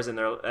fours,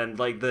 and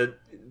like the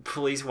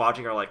police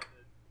watching are like,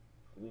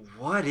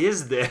 "What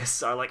is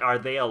this? Are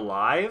they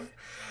alive?"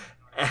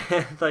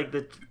 And like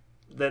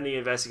then the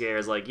investigator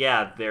is like,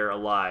 "Yeah, they're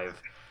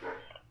alive,"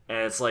 and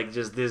it's like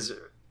just this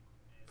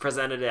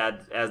presented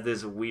as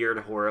this weird,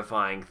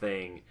 horrifying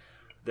thing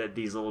that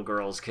these little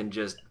girls can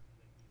just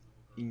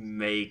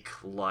make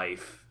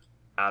life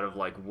out of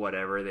like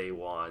whatever they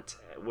want,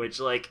 which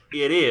like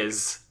it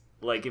is.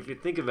 Like if you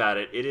think about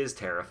it, it is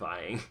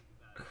terrifying.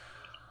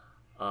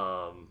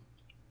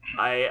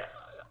 I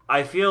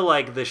feel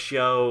like the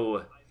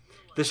show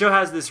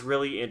has this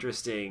really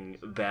interesting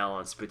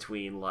balance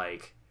between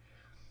like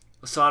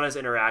Sana's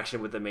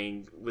interaction with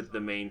the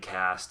main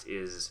cast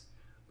is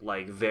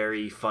like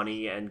very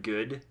funny and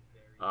good.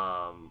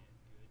 I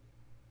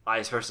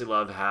especially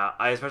love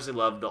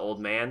the old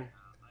man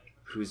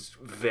who's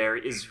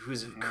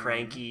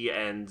cranky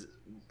and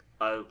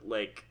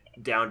like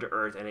down to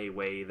earth in a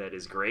way that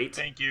is great.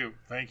 Thank you.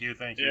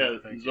 Yeah,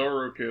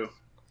 Zoroku.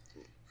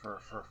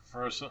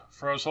 For us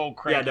old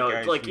cranky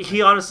guys. Like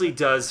he honestly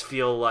does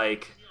feel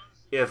like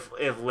if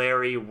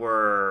Larry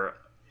were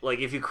like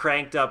if you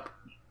cranked up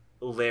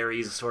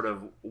Larry's sort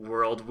of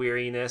world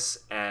weariness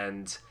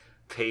and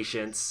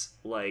patience,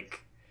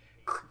 like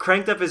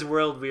cranked up his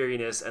world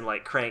weariness and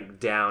like cranked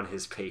down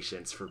his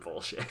patience for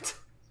bullshit.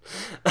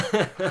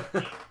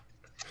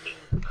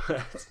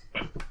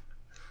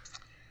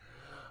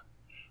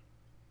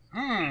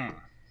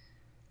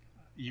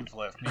 You've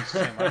left me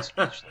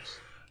semi-speechless.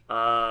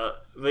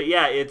 But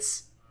yeah,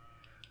 it's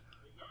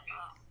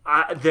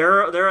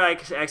there are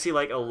actually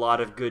like a lot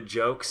of good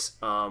jokes.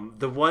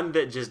 The one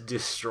that just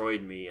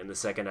destroyed me in the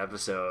second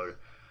episode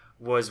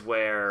was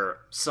where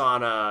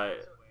Sana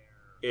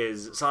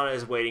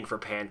is waiting for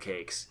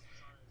pancakes,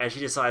 and she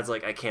decides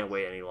like, I can't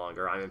wait any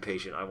longer. I'm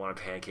impatient. I want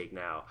a pancake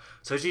now.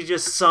 So she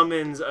just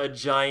summons a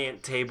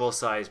giant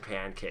table-sized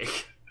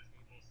pancake.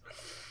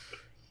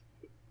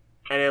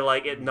 And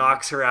it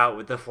knocks her out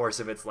with the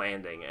force of its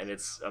landing, and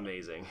it's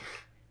amazing.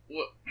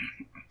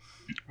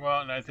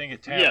 Well, and I think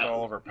it tapped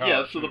all of her power.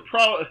 Yeah, so the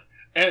problem...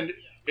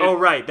 Oh,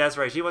 right, that's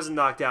right. She wasn't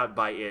knocked out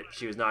by it.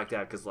 She was knocked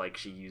out because, like,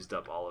 she used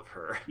up all of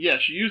her... Yeah,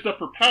 she used up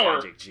her power.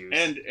 Magic juice.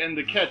 And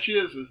the catch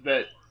is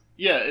that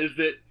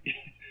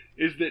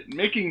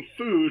making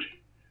food,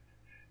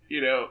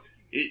 the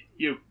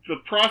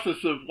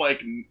process of,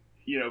 like,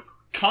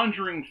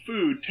 conjuring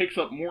food takes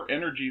up more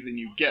energy than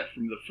you get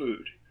from the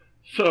food.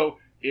 So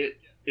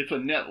it's a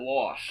net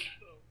loss.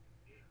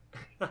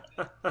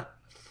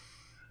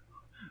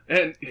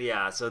 And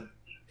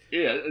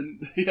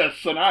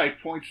Sanai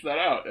points that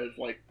out as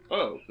like,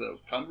 so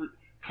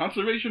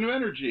conservation of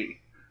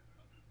energy.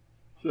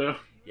 So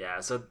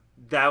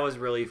that was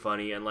really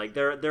funny, and like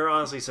there are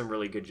honestly some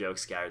really good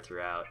jokes scattered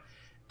throughout,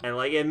 and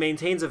like it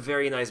maintains a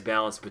very nice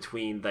balance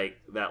between like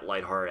that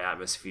lighthearted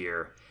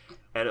atmosphere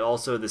and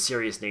also the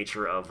serious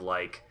nature of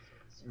like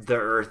the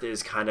Earth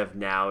is kind of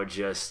now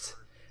just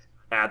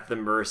at the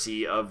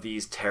mercy of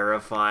these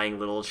terrifying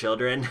little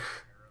children.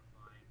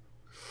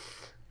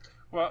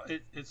 Well,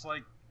 it's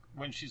like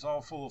when she's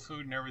all full of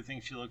food and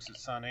everything, she looks at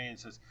Sane and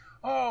says,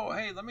 "Oh,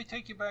 hey, let me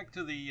take you back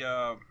to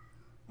the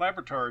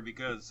laboratory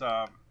because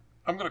I'm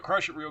going to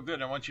crush it real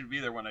good. I want you to be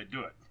there when I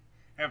do it."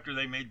 After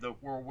they made the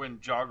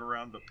whirlwind jog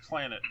around the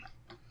planet.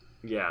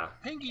 Yeah.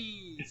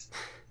 Penguins!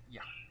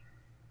 Yeah.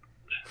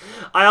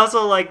 I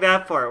also like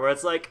that part where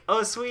it's like,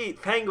 oh,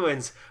 sweet,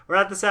 penguins. We're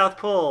at the South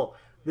Pole.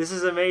 This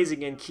is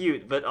amazing and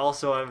cute, but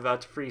also I'm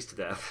about to freeze to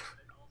death.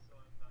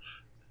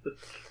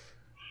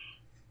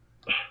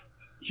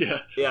 Yeah.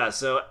 Yeah,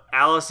 so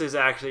Alice is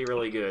actually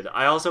really good.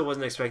 I also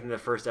wasn't expecting the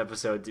first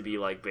episode to be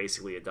like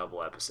basically a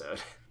double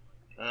episode.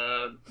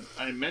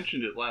 I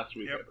mentioned it last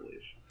week, I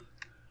believe.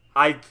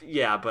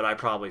 But I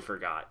probably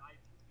forgot.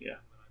 Yeah.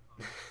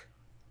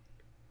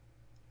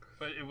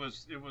 But it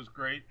was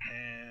great,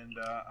 and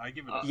I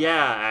give it.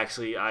 Yeah,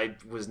 actually, I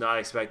was not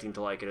expecting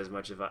to like it as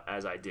much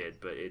as I did,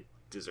 but it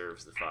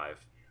deserves the 5.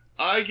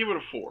 I give it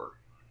a 4.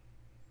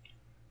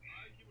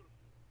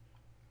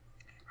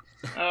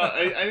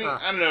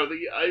 I don't know.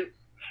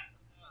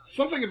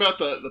 Something about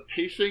the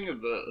pacing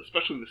of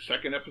especially the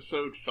second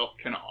episode felt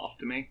kind of off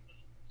to me.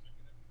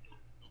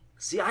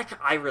 See,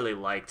 I really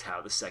liked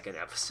how the second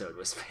episode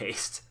was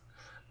paced,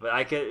 but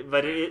I can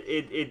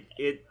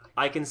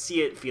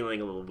see it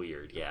feeling a little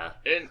weird. Yeah.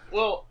 And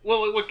well,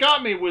 what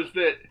got me was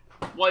that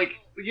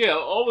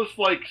all this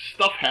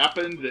stuff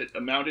happened that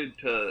amounted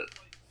to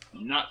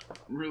not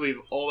really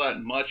all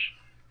that much,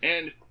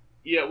 and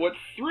what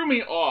threw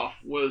me off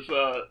was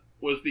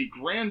the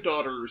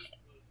granddaughter's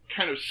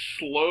kind of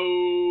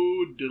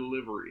slow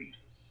delivery.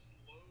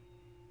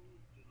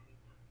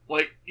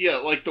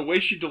 The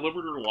way she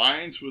delivered her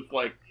lines was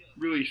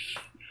really,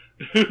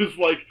 it was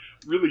like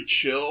really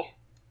chill.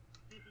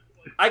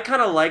 I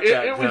kind of like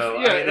that though.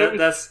 I mean,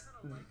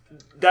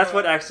 that's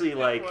what actually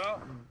like.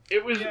 Well,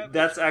 it was.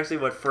 That's actually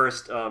what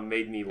first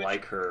made me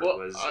like her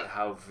was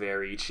how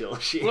very chill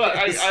she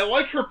is. I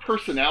like her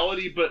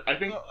personality, but I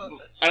think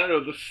I don't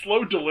know, the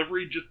slow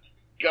delivery just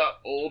got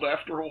old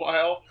after a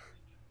while.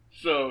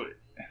 So.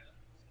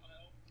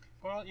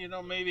 Well,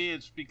 maybe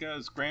it's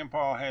because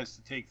Grandpa has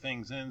to take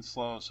things in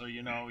slow, so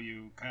you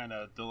kind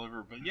of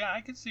deliver. But yeah,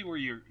 I can see where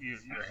you're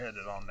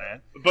headed on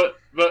that. But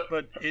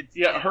it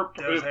her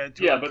does add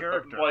to her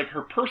character. Like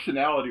her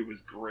personality was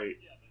great.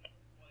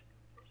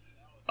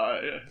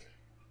 I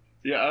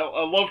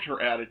loved her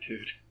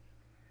attitude.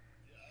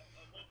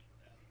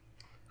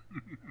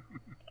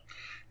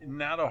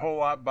 Not a whole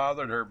lot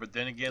bothered her, but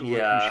then again,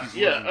 look who she's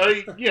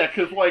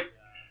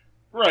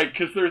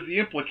because there's the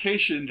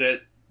implication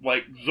that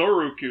like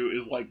Zoroku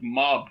is like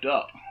mobbed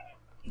up.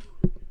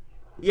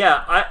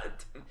 Yeah,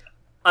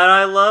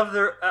 I love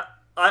their.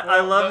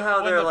 I love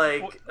how they're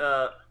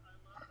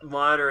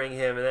monitoring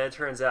him, and then it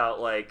turns out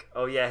like,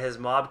 oh yeah, his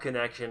mob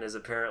connection is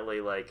apparently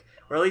like,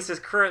 or at least his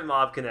current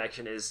mob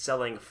connection is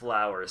selling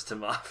flowers to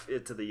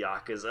the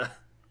Yakuza.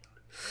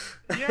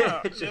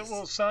 Yeah,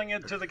 selling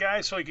it to the guy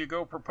so he could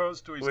go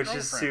propose to his girlfriend.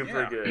 Which is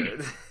super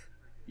good.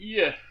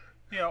 Yeah.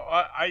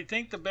 I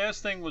think the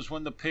best thing was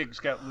when the pigs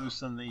got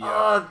loose in the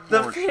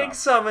the pig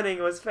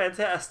summoning was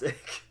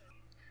fantastic.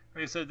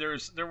 Like I said, there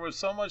was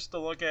so much to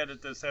look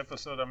at this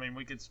episode. I mean,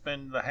 we could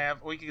spend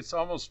we could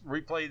almost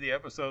replay the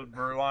episode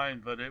per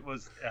line, but it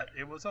was a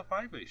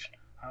 5-ish.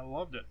 I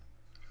loved it.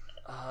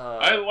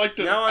 I liked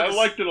it. I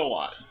liked it a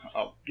lot.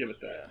 I'll give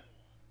it that.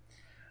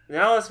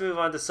 Now let's move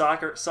on to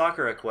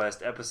Sakura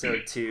Quest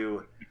episode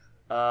 2,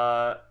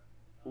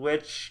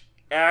 which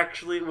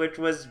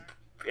was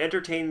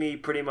entertained me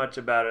pretty much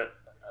about as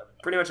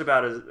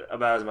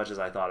much as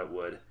I thought it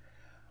would.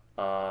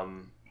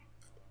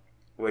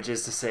 Which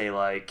is to say,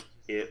 like,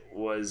 it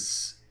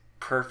was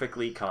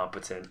perfectly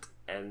competent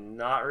and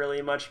not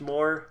really much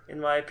more, in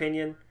my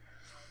opinion.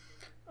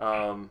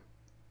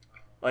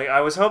 Like, I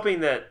was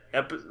hoping that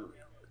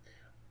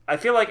I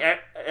feel like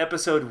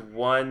episode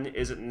 1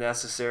 isn't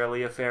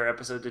necessarily a fair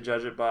episode to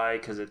judge it by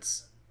because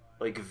it's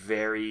like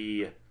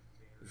very,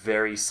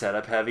 very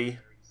setup heavy.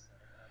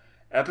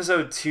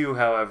 Episode 2,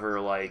 however,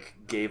 like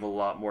gave a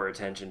lot more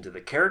attention to the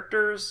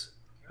characters,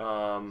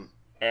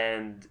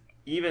 and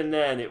even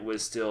then, it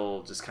was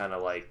still just kind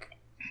of like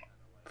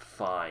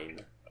fine.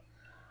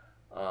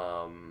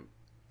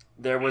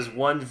 There was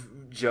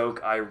one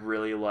joke I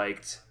really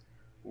liked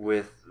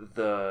with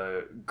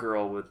the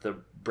girl with the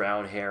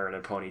brown hair and a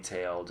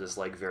ponytail, just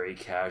like very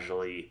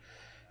casually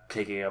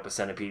picking up a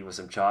centipede with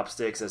some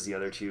chopsticks as the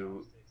other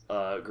two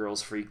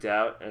girls freaked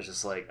out. And it's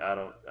just like I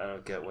don't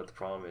get what the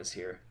problem is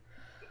here.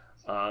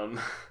 But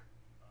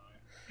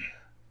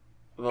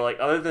like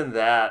other than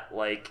that,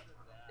 like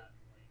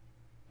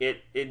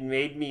it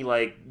made me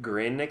like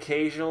grin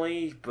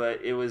occasionally,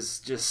 but it was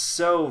just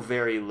so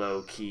very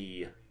low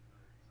key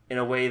in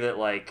a way that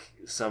like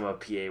some of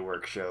PA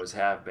Work shows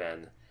have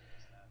been.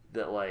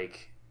 That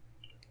like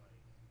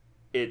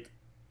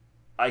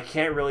I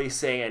can't really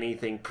say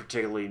anything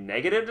particularly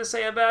negative to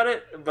say about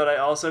it, but I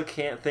also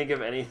can't think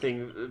of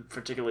anything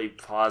particularly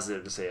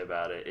positive to say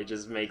about it. It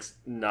just makes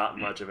not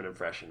much of an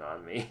impression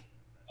on me.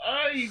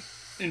 I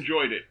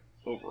enjoyed it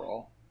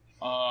overall.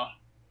 I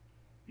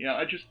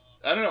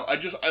don't know.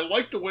 I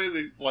like the way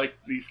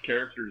these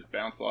characters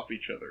bounce off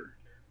each other.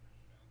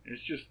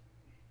 It's just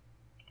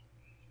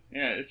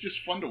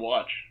fun to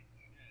watch.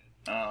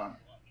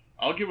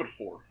 I'll give it a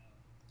 4.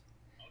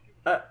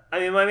 I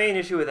mean, my main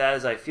issue with that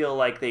is I feel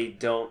like they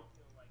don't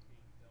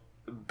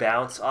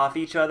bounce off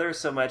each other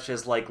so much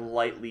as like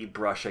lightly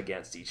brush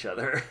against each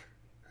other.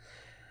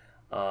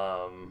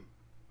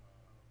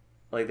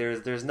 Like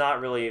there's not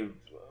really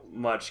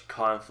much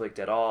conflict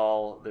at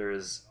all.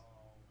 There's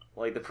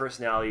like the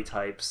personality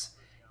types,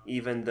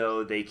 even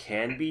though they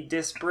can be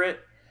disparate,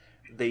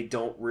 they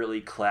don't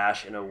really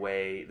clash in a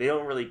way. They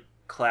don't really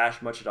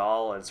clash much at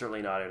all, and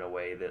certainly not in a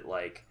way that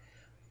like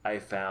I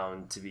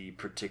found to be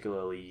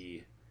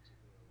particularly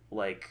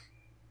like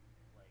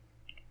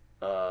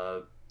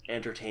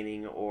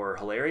entertaining or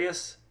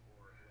hilarious.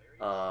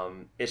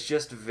 It's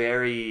just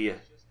very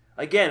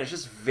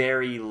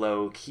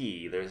low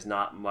key. There's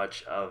not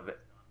much of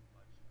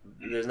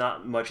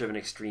an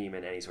extreme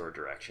in any sort of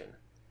direction.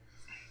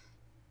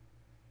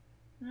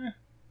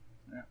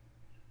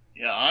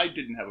 Yeah, I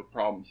didn't have a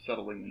problem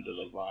settling into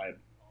the vibe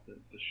that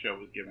the show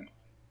was given.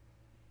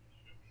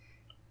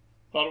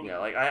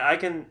 Like I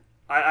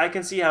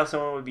can see how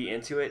someone would be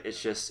into it.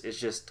 It's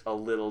just a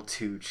little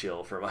too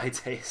chill for my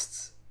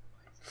tastes.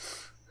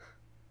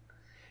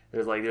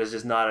 There's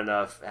just not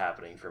enough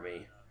happening for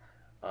me.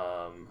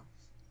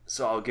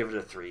 So I'll give it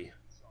a 3.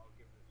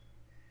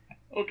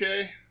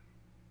 Okay.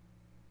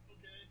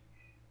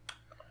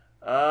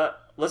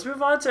 Let's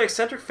move on to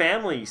Eccentric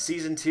Family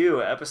Season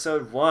 2,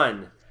 Episode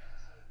 1.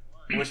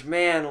 Which,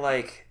 man,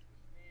 like,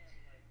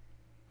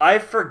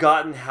 I've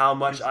forgotten how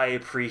much I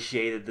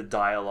appreciated the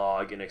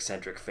dialogue in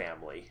Eccentric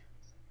Family.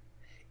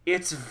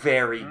 It's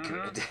very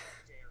good.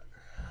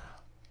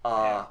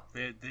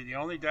 The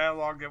only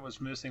dialogue that was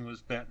missing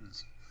was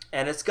Benton's.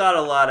 And it's got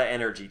a lot of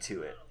energy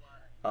to it.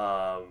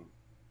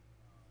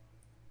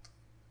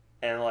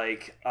 And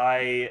like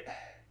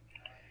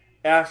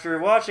after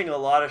watching a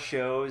lot of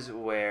shows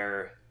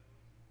where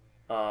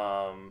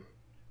a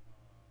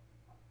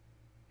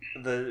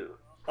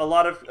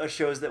lot of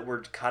shows that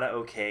were kind of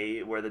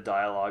okay, where the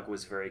dialogue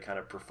was very kind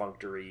of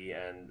perfunctory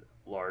and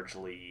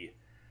largely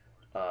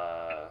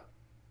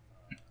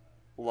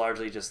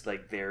just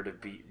like there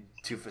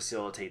to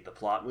facilitate the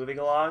plot moving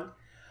along.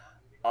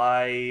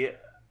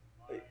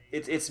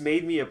 It's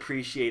made me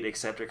appreciate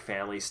Eccentric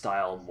Family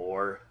style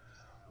more,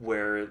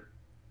 where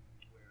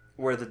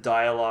the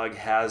dialogue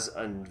has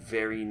a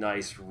very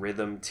nice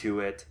rhythm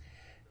to it,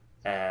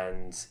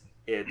 and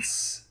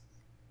it's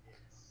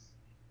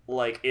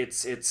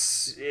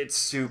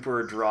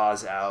super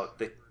draws out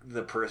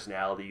the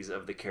personalities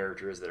of the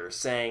characters that are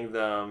saying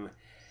them,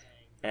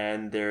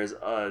 and there's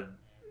a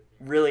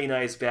really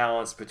nice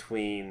balance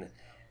between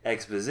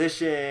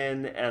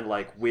exposition and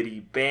like witty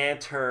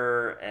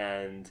banter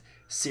and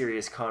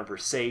serious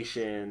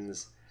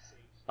conversations.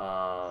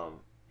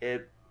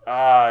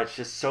 It's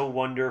just so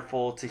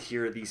wonderful to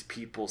hear these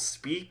people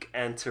speak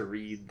and to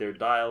read their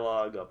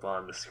dialogue up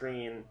on the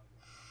screen.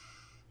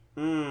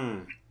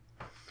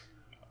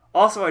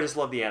 Also, I just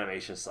love the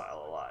animation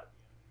style a lot.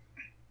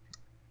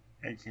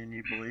 And can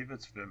you believe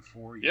it's been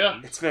 4 years?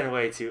 Yeah. It's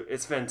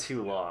been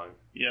too long.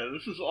 Yeah,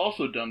 this is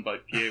also done by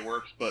PA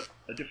Works, but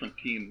a different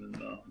team than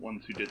the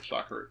ones who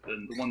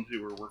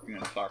were working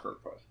on Sakura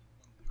Quest.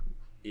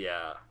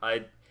 Yeah,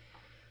 I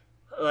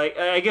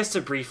guess to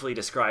briefly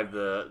describe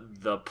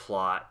the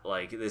plot,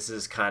 like this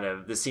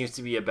seems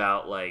to be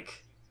about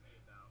like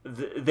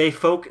they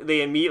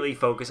immediately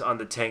focus on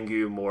the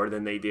Tengu more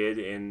than they did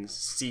in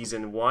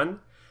season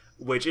 1,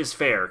 which is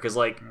fair because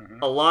like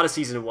a lot of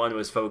season 1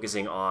 was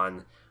focusing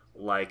on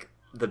like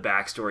the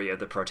backstory of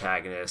the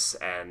protagonists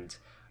and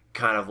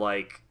kind of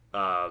like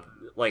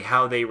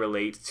how they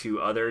relate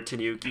to other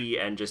Tanuki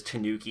and just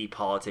Tanuki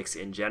politics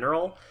in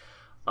general.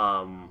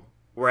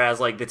 Whereas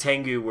like the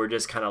Tengu were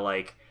just kind of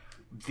like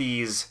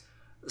these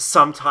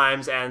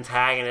sometimes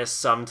antagonists,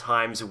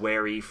 sometimes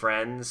wary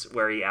friends,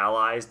 wary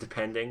allies,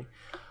 depending.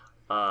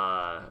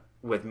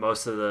 With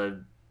most of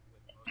the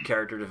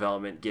character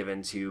development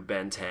given to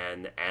Ben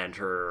 10 and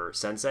her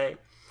sensei.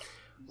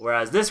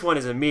 Whereas this one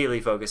is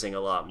immediately focusing a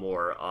lot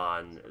more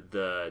on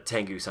the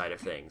Tengu side of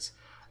things.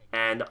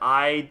 And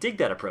I dig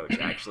that approach,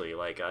 actually.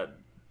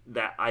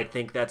 That I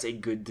think that's a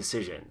good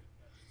decision.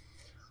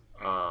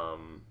 Well,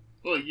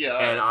 yeah.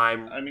 And I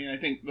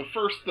think the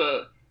first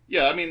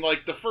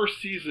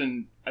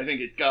season, I think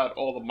it got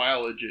all the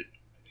mileage it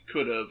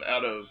could have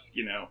out of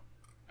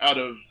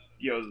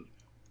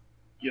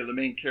the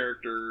main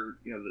character,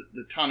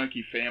 the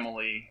Tanuki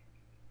family,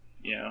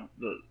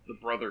 the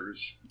brothers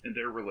and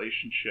their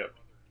relationship.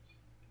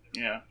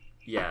 Yeah.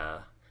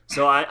 Yeah.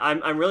 So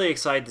I'm really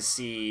excited to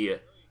see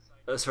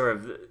sort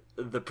of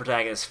the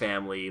protagonist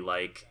family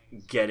like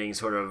getting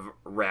sort of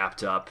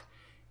wrapped up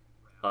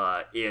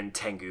in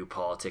Tengu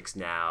politics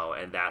now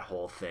and that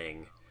whole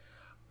thing.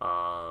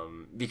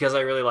 Because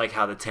I really like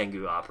how the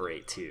Tengu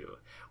operate too.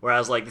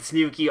 Whereas like the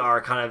Tanuki are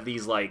kind of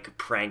these like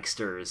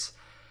pranksters,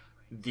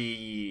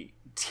 the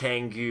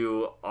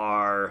Tengu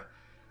are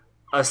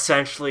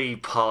essentially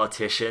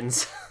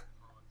politicians.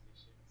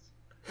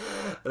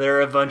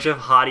 They're a bunch of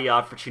haughty,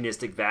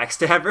 opportunistic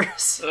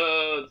backstabbers.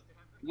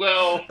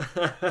 Well,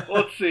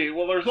 let's see.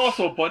 Well, there's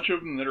also a bunch of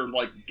them that are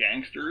like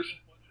gangsters.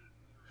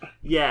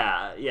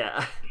 Yeah.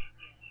 Yeah.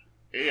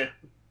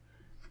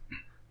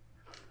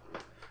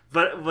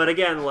 But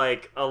again,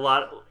 like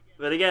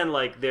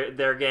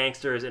they're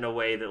gangsters in a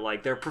way that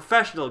like they're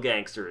professional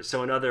gangsters.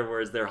 So in other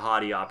words, they're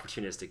haughty,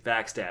 opportunistic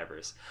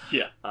backstabbers.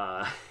 Yeah.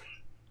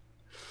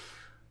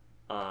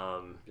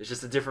 It's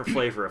just a different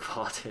flavor of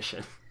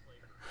politician.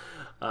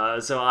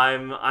 So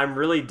I'm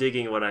really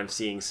digging what I'm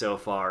seeing so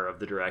far of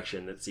the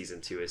direction that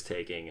season 2 is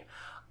taking.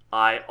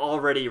 I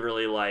already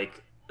really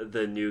like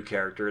the new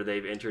character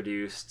they've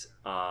introduced.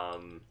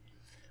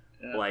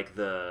 Like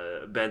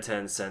the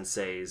Benten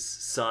Sensei's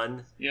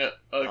son. Yeah,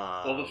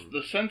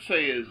 the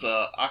sensei is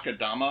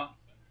Akadama,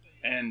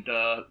 and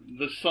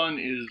the son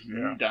is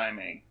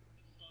Nidaime.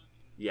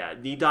 Yeah,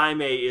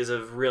 Nidaime is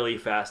a really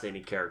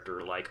fascinating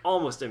character, like,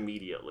 almost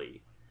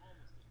immediately.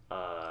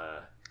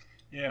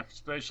 Yeah,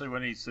 especially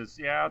when he says,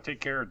 I'll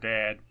take care of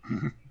Dad.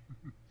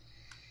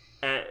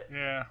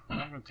 Yeah,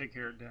 I'm going to take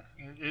care of Dad.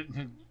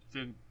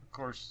 Of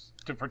course,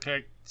 to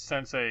protect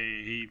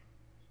Sensei, he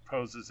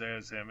poses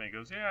as him and he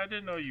goes, I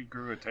didn't know you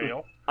grew a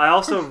tail. I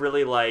also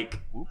really like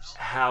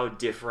how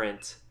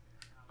different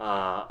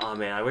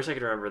I wish I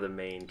could remember the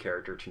main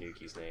character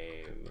Tanuki's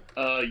name.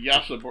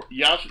 Yasuboro.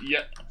 Yeah,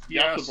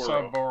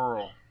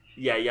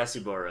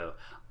 Yasuboro.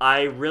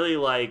 I really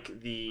like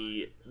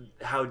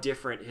how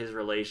different his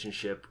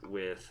relationship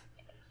with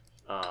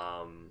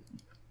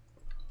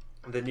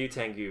the new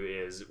Tengu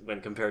is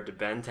when compared to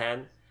Ben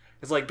 10.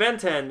 It's like Ben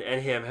 10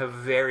 and him have a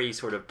very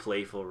sort of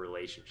playful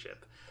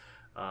relationship.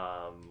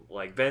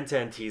 Like Ben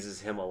 10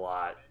 teases him a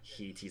lot.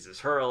 He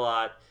teases her a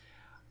lot.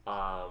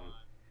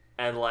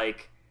 And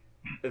like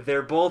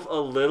they're both a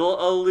little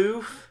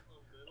aloof.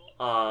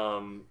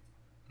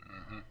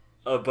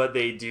 But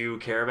they do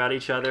care about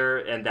each other,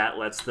 and that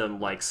lets them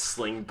like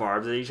sling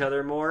barbs at each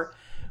other more.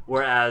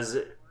 Whereas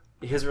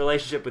his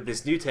relationship with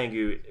this new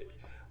Tengu,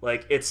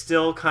 like it's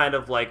still kind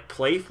of like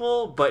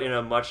playful, but in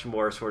a much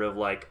more sort of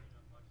like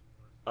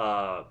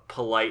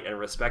polite and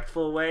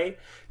respectful way,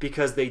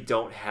 because they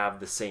don't have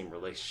the same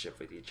relationship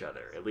with each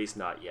other, at least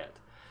not yet.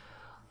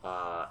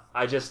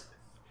 I just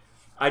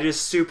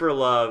super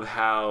love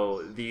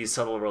how these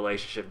subtle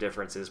relationship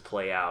differences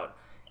play out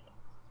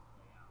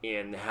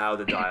in how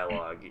the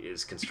dialogue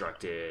is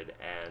constructed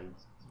and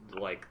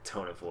like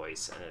tone of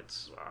voice, and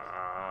it's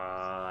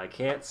I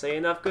can't say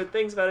enough good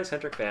things about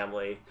Eccentric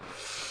Family.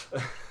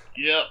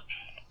 Yep.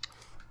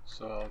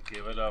 So I'll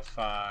give it a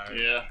 5.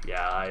 Yeah,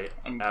 I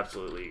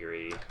absolutely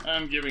agree.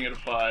 I'm giving it a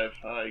 5.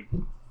 I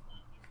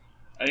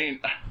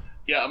mean,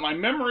 yeah, my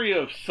memory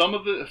of some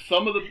of the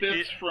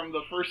bits from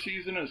the first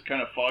season is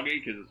kind of foggy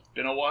because it's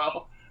been a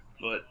while,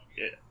 but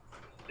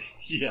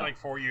yeah, like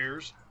 4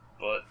 years.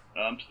 But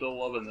I'm still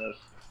loving this.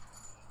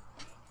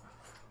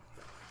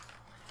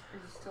 Are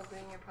you still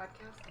doing your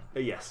podcast?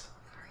 Yes.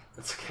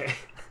 That's okay.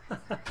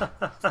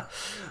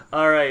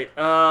 All right.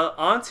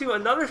 On to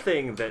another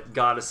thing that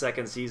got a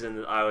second season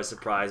that I was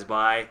surprised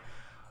by,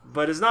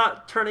 but is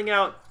not turning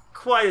out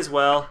quite as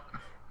well,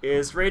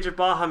 is Rage of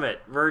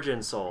Bahamut,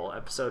 Virgin Soul,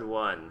 Episode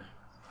 1.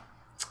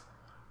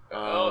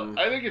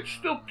 I think it's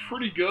still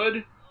pretty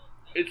good.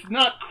 It's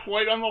not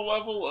quite on the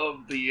level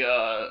of the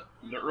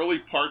early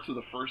parts of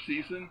the first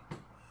season.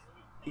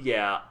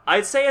 Yeah,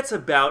 I'd say it's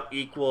about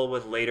equal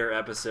with later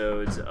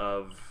episodes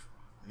of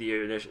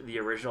the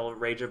original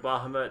Rage of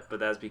Bahamut, but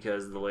that's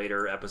because the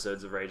later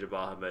episodes of Rage of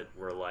Bahamut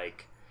were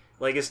like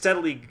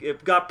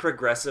it got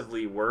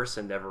progressively worse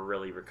and never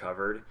really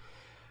recovered.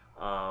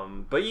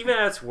 But even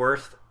at its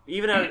worst,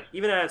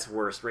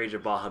 Rage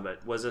of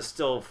Bahamut was a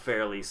still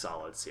fairly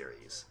solid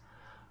series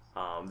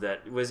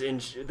that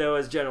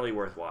was generally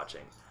worth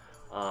watching.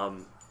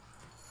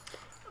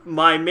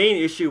 My main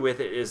issue with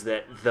it is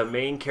that the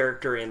main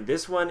character in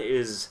this one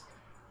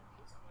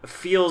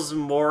feels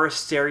more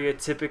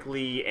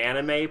stereotypically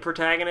anime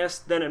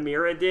protagonist than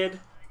Amira did.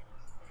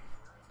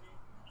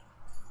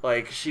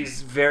 Like,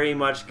 she's very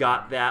much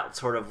got that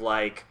sort of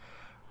like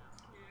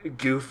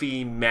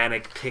goofy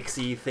manic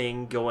pixie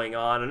thing going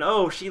on, and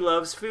oh, she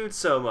loves food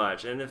so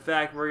much, and in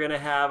fact we're gonna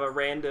have a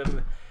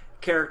random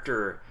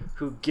character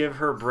who give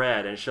her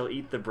bread and she'll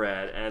eat the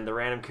bread, and the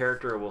random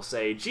character will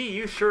say, gee,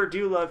 you sure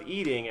do love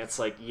eating. It's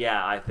like,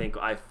 yeah, I think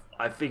I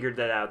figured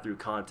that out through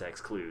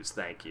context clues,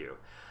 thank you.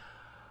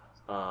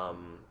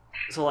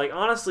 So like,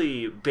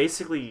 honestly,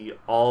 basically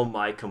all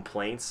my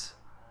complaints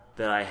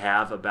that I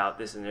have about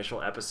this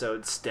initial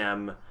episode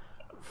stem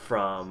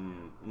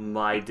from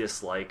my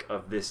dislike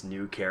of this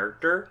new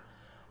character,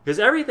 because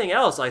everything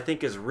else I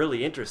think is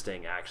really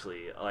interesting,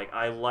 actually. Like,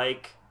 I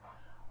like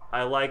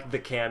the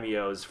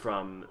cameos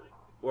from,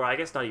 or I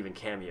guess not even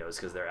cameos,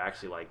 because they're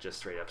actually like just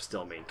straight up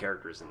still main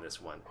characters in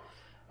this one,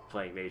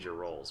 playing major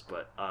roles.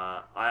 But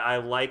I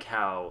like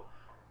how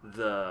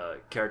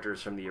the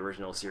characters from the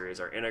original series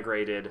are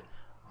integrated.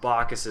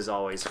 Bacchus is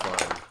always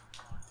fun.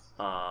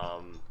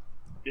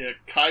 Yeah,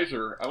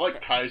 Kaiser. I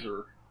like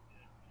Kaiser.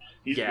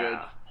 He's good.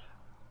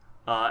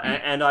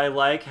 And I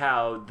like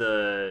how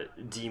the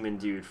demon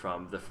dude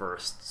from the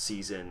first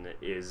season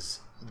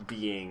is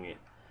being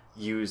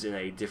used in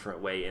a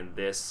different way in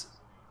this,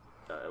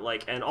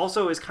 and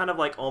also is kind of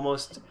like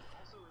almost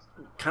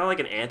kind of like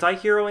an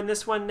anti-hero in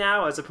this one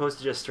now, as opposed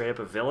to just straight up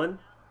a villain.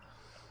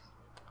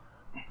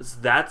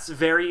 That's a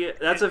very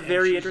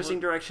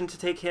interesting direction to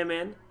take him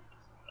in.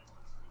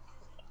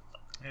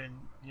 And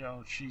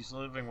she's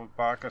living with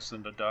Bacchus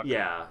and the duck.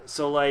 Yeah,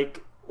 so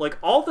like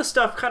all the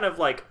stuff kind of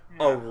like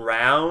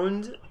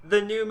around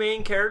the new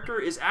main character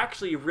is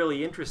actually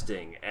really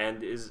interesting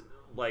and is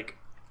like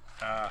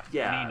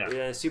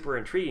Nina. Super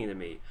intriguing to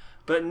me.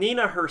 But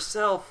Nina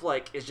herself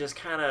is just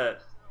kind of,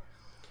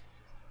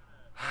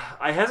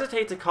 I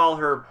hesitate to call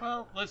her.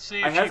 Well, let's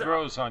see if she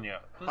grows on you.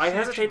 I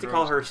hesitate to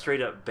call her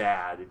straight up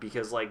bad,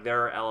 because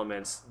there are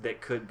elements that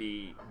could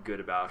be good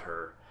about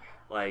her.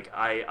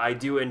 I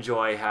do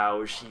enjoy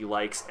how she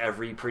likes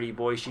every pretty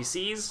boy she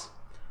sees.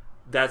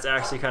 That's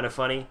actually kind of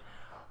funny.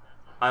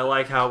 I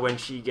like how when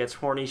she gets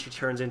horny, she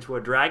turns into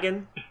a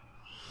dragon.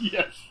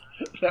 Yes,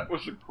 that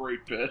was a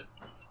great bit.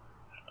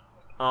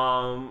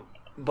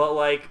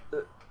 But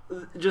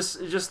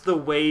just the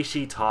way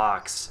she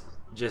talks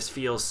just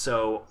feels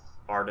so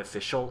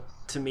artificial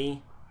to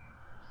me,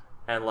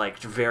 and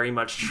very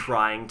much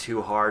trying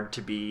too hard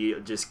to be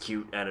just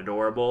cute and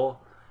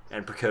adorable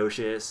and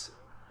precocious.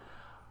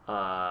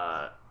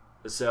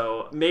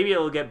 So maybe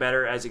it'll get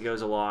better as it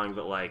goes along,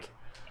 but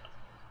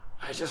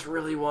I just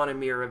really want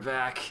Amira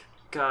back,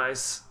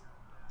 guys.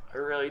 I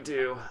really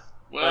do.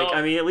 Well,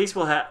 at least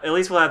we'll have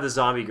the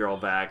zombie girl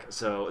back,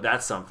 so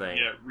that's something.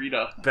 Yeah,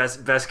 Rita.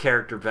 Best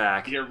character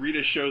back. Yeah,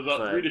 Rita shows up.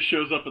 But, Rita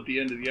shows up at the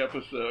end of the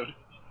episode.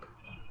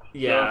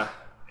 Yeah.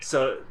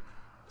 So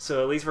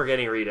at least we're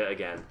getting Rita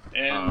again.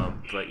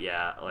 But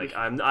yeah, like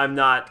I'm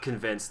not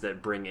convinced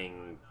that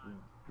bringing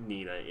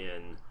Nina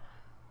in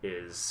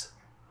is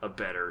a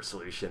better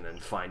solution than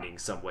finding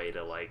some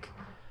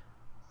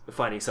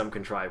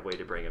contrived way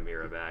to bring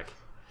Amira back.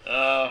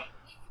 The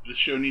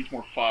show needs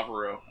more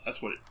Favreau.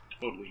 That's what it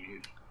totally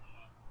needs.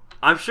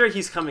 I'm sure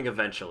he's coming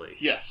eventually.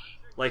 Yes.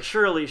 Like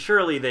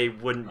surely they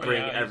wouldn't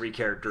bring every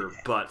character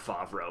but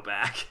Favreau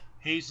back.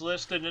 He's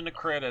listed in the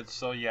credits,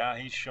 so yeah,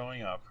 he's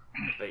showing up.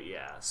 But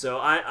yeah, so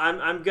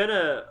I'm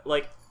gonna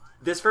like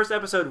this first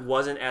episode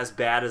wasn't as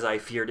bad as I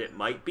feared it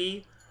might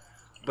be,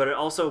 but it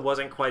also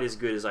wasn't quite as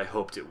good as I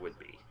hoped it would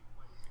be.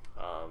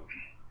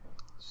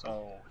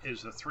 So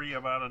is a 3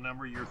 about a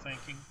number you're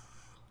thinking?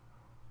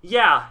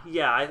 Yeah,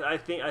 I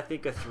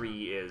think a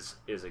 3 is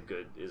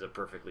a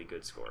perfectly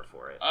good score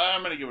for it.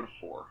 I'm gonna give it a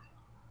 4.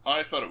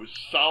 I thought it was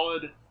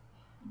solid,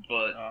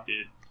 but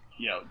it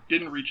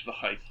didn't reach the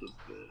heights of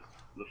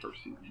the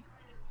first season.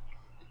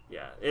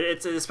 Yeah,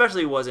 it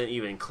especially wasn't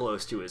even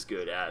close to as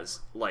good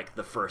as like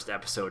the first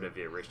episode of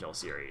the original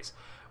series,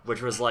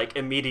 which was like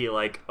immediately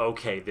like,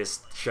 okay, this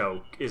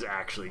show is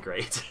actually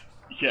great.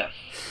 Yes.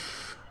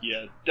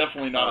 Yeah,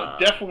 definitely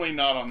not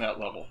on that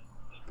level.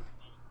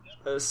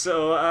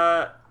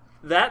 So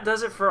that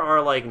does it for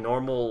our like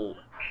normal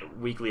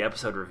weekly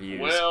episode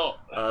reviews. Well,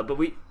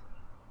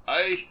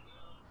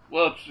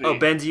 let's see. Oh,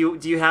 Ben, do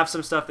you have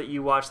some stuff that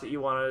you watched that you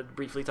want to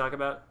briefly talk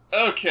about?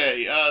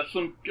 Okay,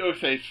 some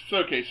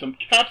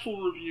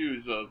capsule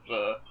reviews of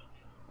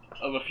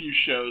a few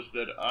shows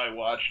that I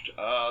watched.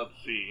 Let's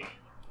see.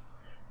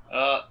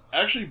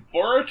 Actually,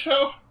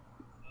 Boruto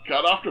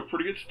got off to a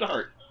pretty good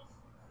start.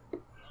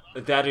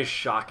 That is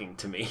shocking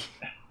to me.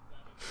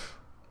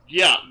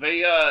 Yeah,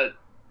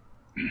 it's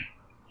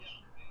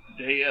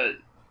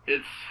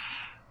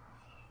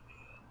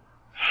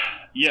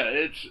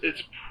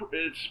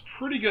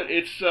pretty good.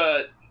 It's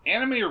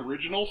anime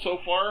original so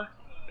far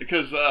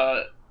because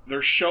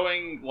they're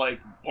showing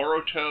like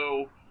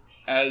Boruto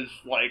as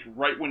like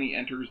right when he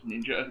enters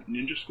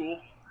ninja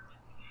school.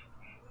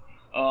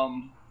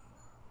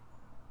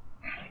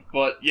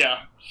 But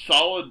yeah,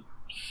 solid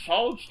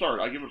start.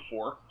 I give it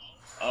 4.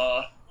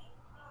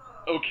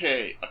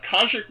 Okay,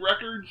 Akashic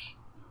Records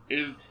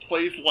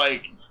plays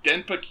like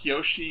Denpa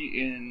Kyoshi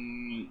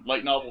in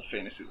light novel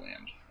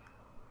Fantasyland.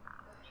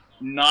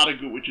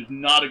 Which is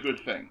not a good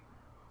thing.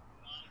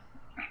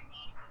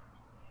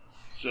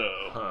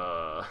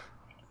 So,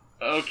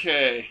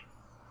 okay,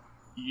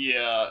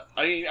 yeah.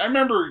 I mean, I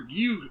remember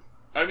you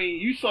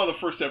saw the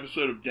first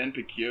episode of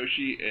Denpa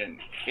Kyoshi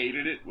and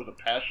hated it with a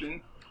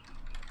passion.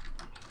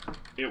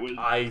 It was.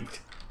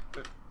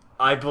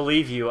 I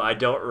believe you. I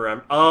don't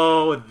remember.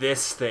 Oh,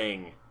 this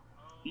thing.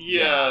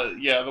 Yeah,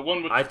 the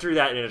one with. I threw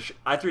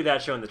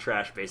that show in the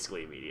trash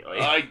basically immediately.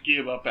 I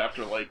gave up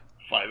after like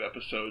 5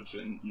 episodes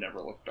and never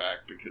looked back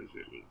because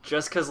it was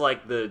just because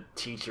like the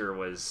teacher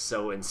was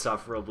so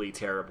insufferably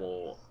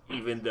terrible.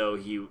 Even though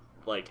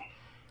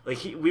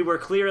we were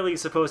clearly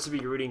supposed to be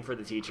rooting for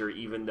the teacher,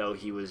 even though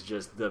he was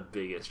just the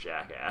biggest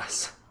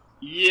jackass.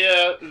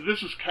 Yeah,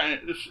 this is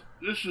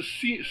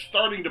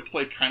starting to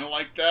play kind of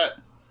like that.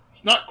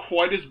 It's not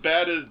quite as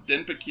bad as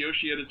Denpa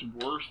Kyoshi at its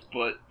worst,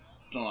 but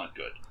still not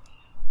good.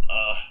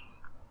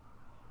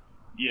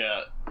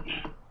 Yeah.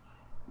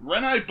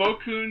 Renai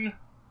Bokun.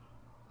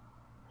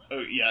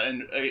 Oh, yeah,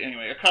 and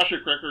anyway,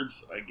 Akashic Records,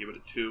 I give it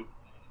a 2.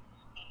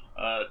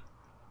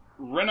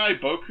 Renai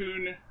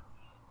Bokun,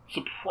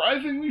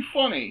 surprisingly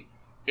funny.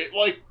 It,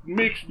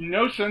 makes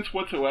no sense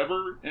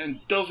whatsoever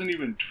and doesn't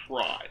even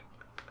try.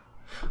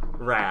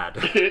 Rad.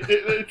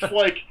 It's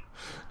like,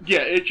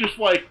 yeah, it just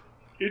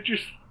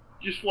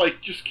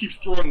keeps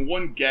throwing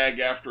one gag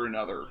after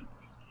another.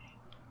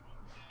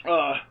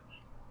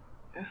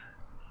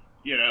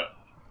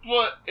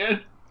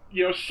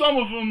 Some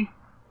of them,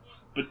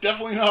 but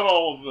definitely not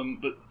all of them,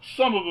 but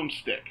some of them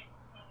stick.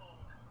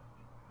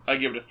 I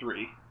give it a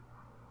 3.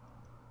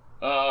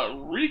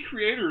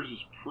 Recreators is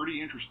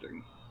pretty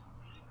interesting.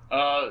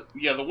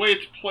 The way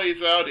it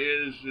plays out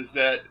is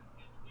that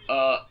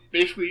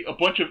basically a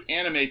bunch of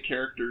anime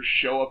characters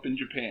show up in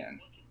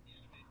Japan.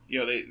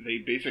 They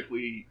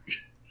basically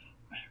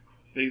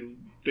they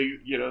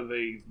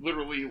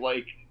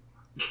literally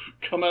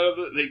come out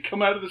of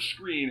the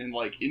screen and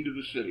into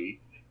the city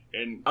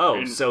and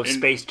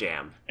Space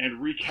Jam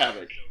and wreak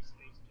havoc.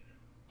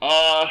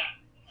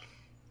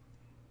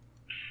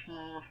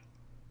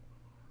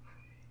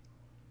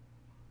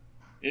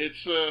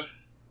 It's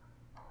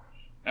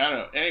I don't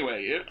know.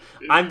 Anyway,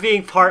 I'm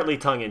being partly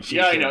tongue-in-cheek.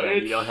 Yeah, I know.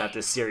 You don't have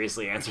to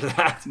seriously answer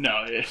that.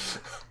 No.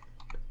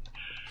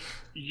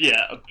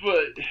 Yeah,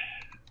 but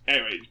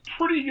anyway, it's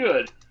pretty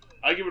good.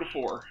 I give it a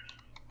 4.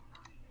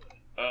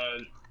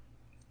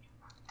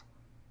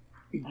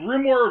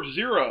 Grimoire of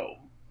Zero.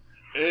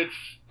 It's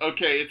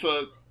okay. It's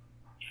a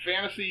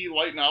fantasy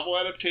light novel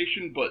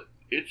adaptation, but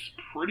it's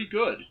pretty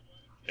good.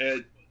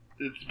 It's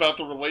about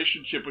the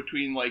relationship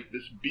between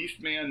this beast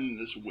man and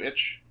this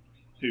witch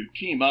who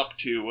team up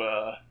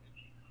to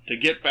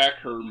get back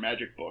her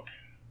magic book.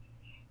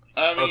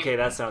 Okay,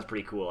 that sounds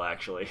pretty cool,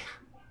 actually.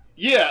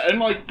 Yeah, and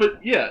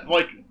but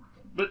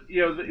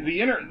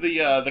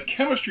the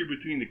chemistry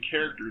between the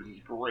characters is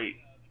great.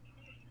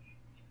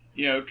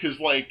 Because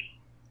the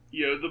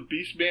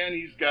Beastman,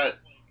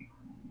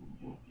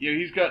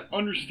 he's got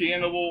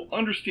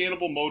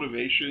understandable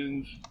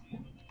motivations.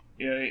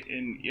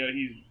 And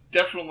he's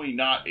definitely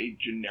not a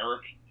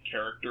generic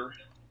character.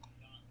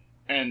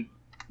 And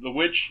the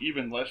witch,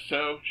 even less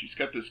so. She's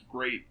got this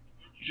great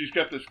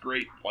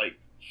like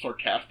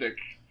sarcastic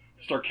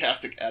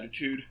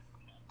attitude,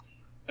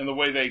 and the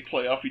way they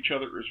play off each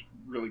other is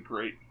really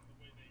great.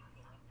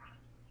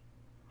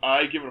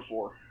 I give it a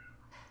 4.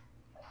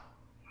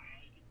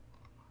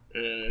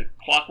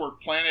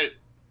 Clockwork Planet,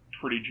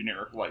 pretty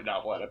generic light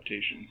novel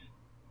adaptation.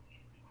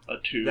 A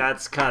 2.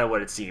 That's kind of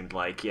what it seemed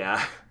like,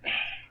 yeah.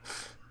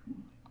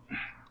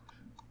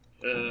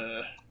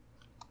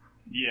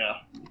 Yeah.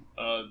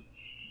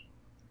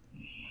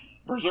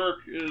 Berserk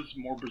is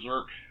more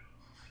Berserk.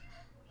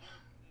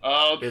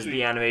 Is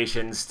the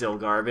animation still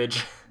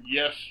garbage?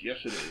 Yes,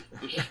 it is.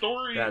 The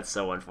story. That's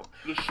so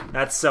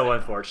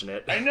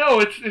unfortunate. I know,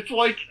 it's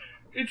like,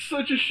 it's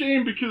such a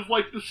shame because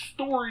like the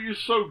story is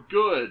so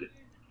good,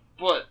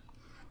 but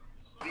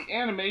the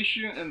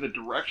animation and the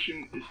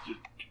direction is just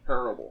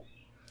terrible.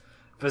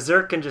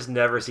 Berserk can just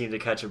never seem to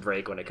catch a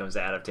break when it comes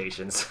to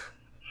adaptations.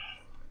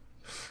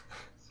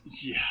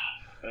 Yeah.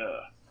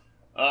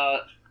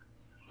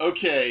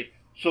 Okay.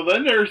 So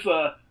then there's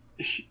like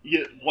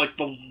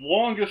the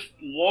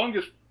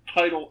longest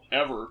title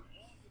ever.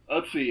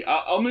 Let's see.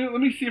 Let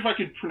me see if I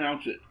can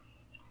pronounce it.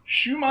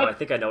 I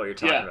think I know what you're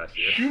talking about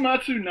here.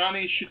 Shumatsu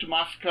Nani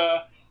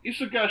Shitamasuka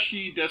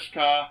Isagashi Desu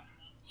ka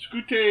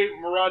Tsukute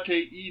Murate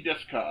I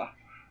Desu ka,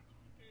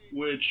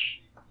 which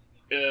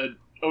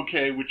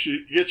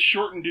gets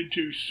shortened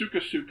into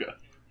Suka Suka.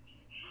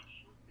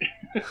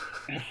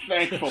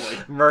 Thankfully.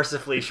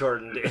 Mercifully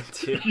shortened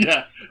into.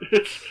 Yeah.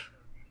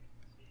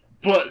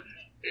 But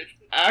it's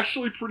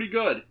actually pretty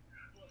good.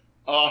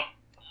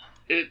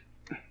 It's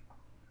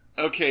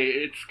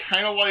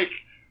kind of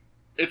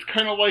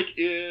like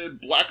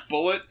Black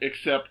Bullet,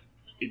 except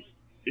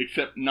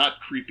not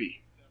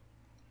creepy.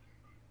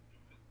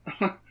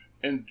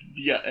 and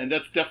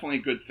that's definitely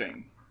a good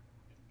thing.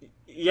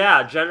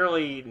 Yeah,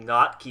 generally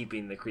not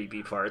keeping the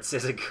creepy parts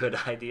is a good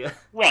idea.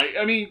 Right.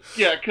 I mean,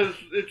 yeah, because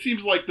it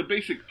seems like the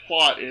basic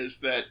plot is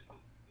that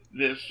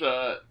this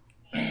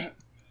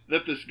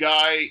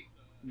guy,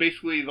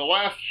 basically the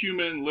last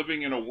human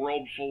living in a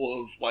world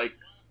full of like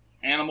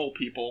animal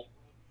people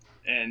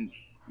and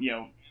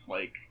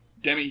like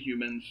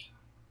demi-humans,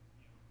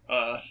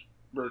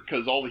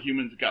 because all the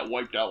humans got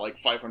wiped out like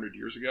 500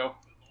 years ago.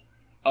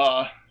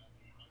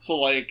 So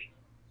like.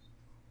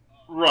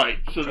 Right,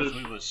 so this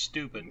was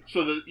stupid.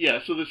 So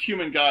this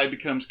human guy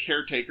becomes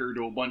caretaker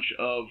to a bunch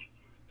of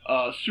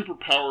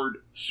superpowered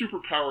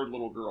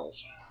little girls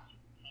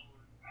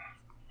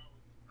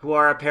who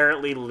are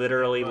apparently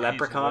literally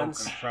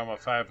leprechauns from a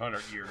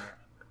 500-year.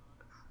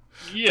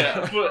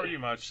 Yeah, but pretty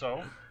much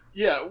so.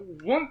 Yeah,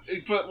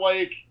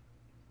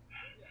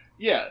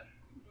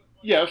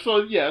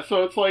 So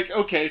it's like,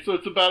 okay, so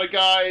it's about a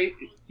guy,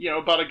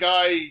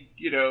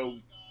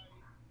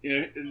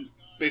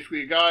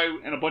 basically a guy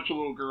and a bunch of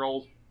little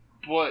girls,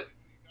 but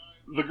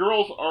the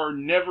girls are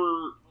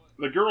never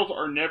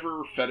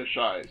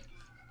fetishized.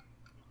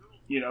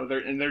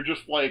 They're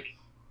just like,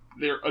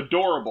 they're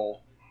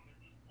adorable.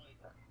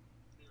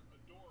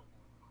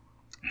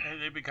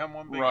 And they become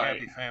one big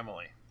happy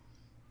family.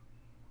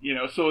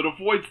 So it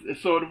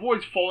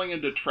avoids falling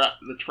into the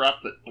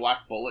trap that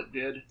Black Bullet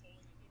did,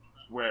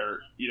 where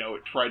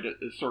it tried to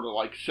sort of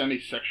like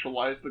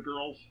semi-sexualize the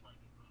girls.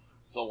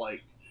 So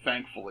like,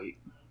 thankfully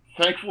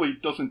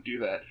it doesn't do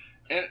that.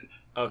 And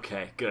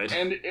okay, good.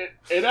 And it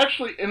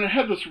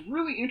had this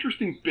really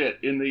interesting bit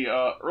in the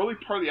early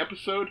part of the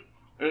episode,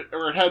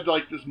 or it had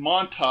like this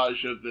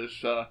montage of this,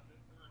 the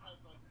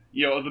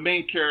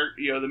main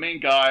character, the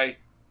main guy,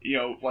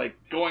 like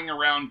going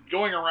around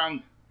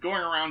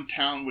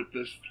town with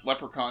this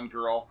leprechaun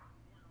girl,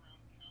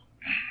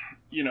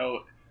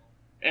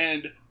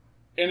 and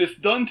it's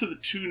done to the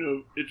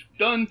tune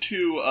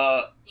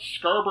of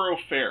Scarborough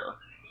Fair.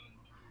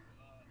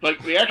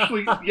 Like they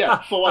actually,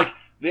 so like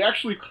they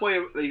actually play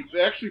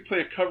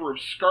a cover of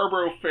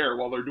Scarborough Fair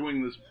while they're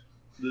doing this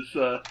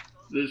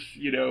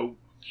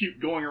cute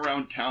going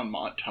around town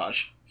montage.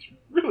 It's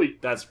really,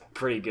 that's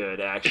pretty good,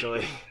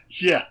 actually.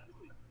 Yeah.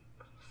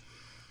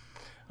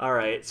 All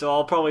right, so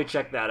I'll probably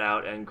check that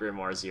out and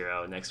Grimoire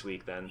Zero next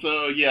week then.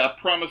 So yeah,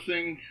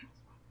 promising.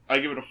 I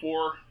give it a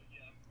 4.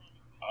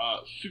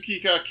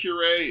 Tsukika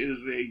Kure is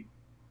a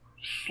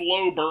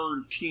slow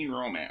burn teen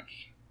romance.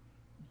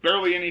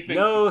 Barely anything.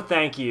 No,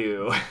 thank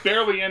you.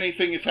 Barely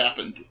anything has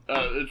happened.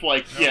 It's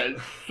like, yeah.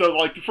 So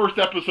like the first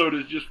episode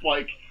is just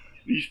like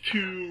these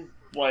two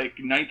like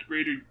ninth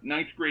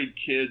grade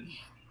kids,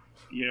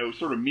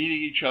 sort of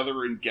meeting each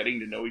other and getting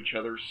to know each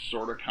other,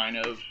 sort of, kind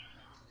of,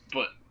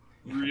 but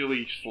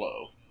really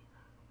slow.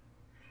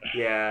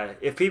 Yeah,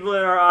 if people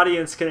in our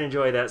audience can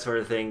enjoy that sort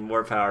of thing,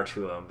 more power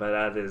to them. But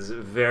that is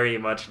very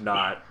much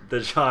not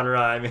the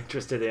genre I'm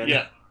interested in.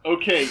 Yeah,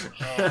 Okay,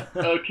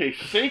 okay,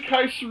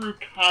 Seikai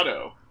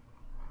Surukado.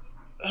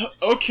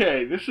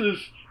 Okay, this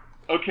is...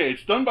 Okay,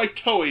 it's done by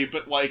Toei,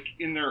 but, like,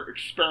 in their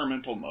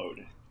experimental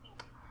mode.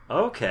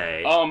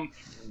 Okay.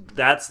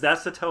 That's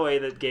the Toei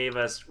that gave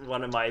us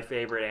one of my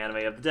favorite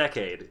anime of the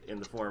decade in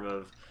the form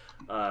of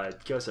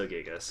Kyoso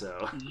Giga,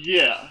 so...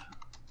 Yeah.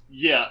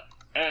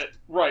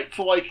 Right,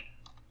 so, like...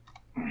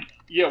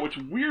 Yeah, what's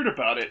weird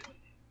about it...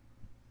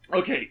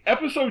 Okay,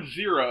 episode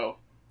 0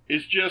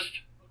 is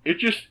just...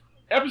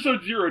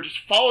 Episode 0 just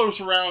follows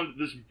around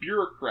this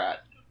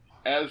bureaucrat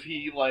as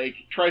he, like,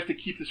 tries to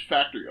keep this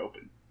factory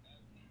open.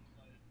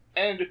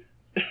 And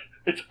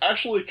it's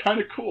actually kind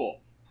of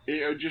cool.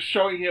 Just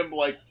showing him,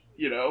 like,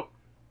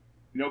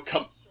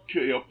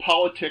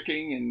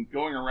 politicking and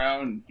going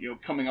around,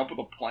 coming up with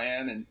a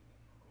plan and,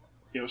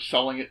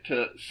 selling it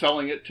to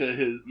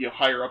his,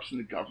 higher ups in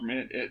the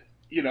government.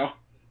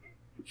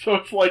 So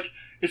it's like,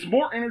 it's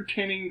more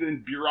entertaining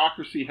than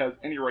bureaucracy has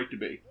any right to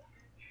be.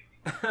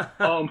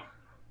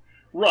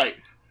 Right.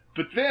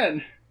 But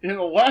then, in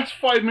the last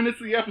 5 minutes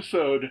of the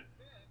episode,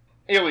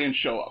 aliens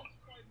show up.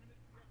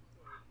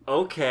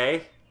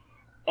 Okay.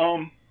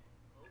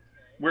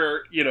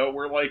 Where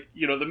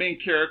the main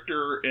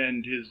character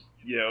and his,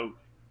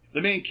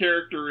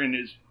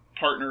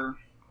 partner,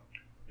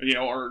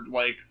 are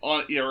like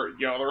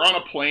they're on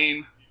a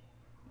plane,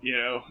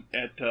 they're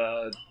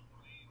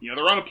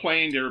on a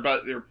plane.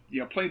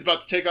 Plane's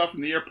about to take off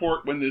from the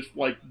airport when this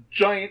like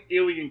giant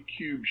alien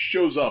cube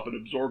shows up and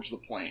absorbs the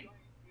plane.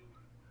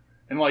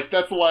 And like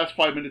that's the last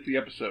 5 minutes of the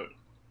episode.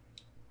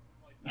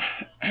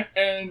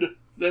 And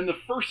then the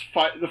first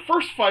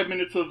 5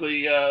 minutes of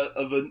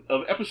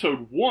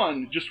episode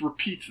 1 just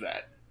repeats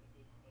that.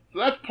 So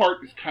that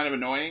part is kind of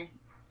annoying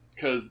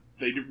because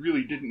they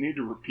really didn't need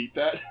to repeat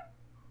that,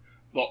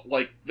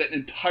 like that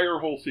entire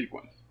whole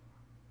sequence.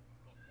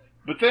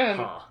 But then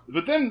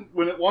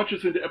when it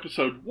launches into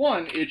episode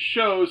 1, it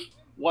shows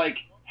like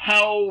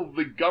how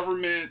the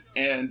government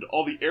and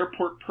all the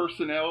airport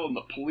personnel and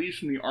the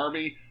police and the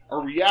army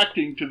are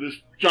reacting to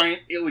this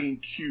giant alien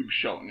cube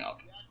showing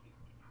up.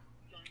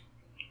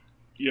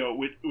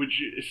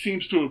 Which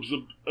seems to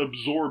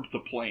absorb the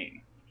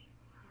plane.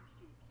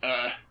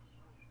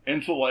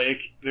 And so it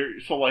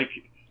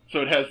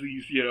has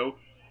these,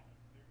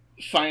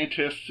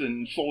 scientists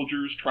and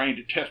soldiers trying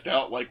to test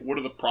out, like, what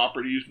are the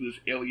properties of this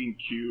alien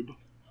cube,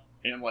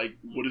 and, like,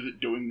 what is it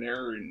doing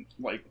there, and,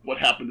 like, what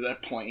happened to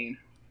that plane.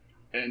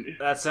 And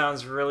that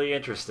sounds really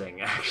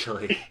interesting,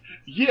 actually.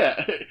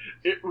 Yeah,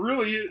 it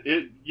really.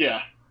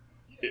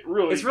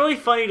 It's really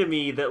funny to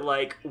me that,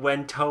 like,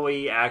 when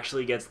Toei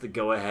actually gets the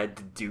go-ahead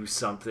to do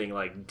something,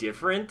 like,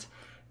 different,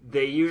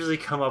 they usually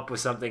come up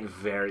with something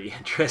very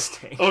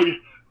interesting. Oh, yeah.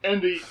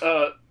 And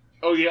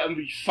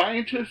the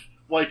scientist,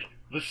 like,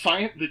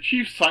 the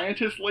chief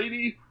scientist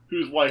lady,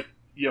 who's, like,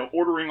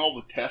 ordering all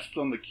the tests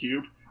on the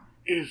cube,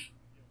 is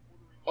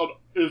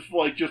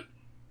like, just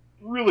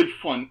really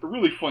fun, a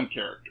really fun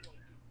character.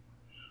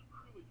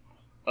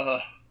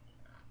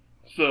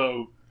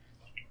 So...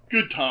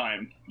 Good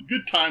times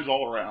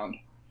all around.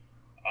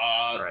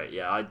 Right,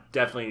 yeah, I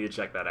definitely need to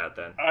check that out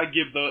then. I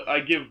give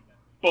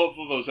both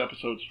of those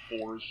episodes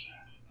 4s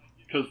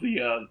because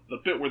the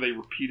bit where they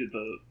repeated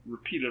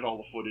all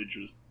the footage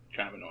was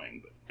kind of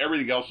annoying, but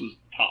everything else was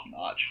top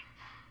notch.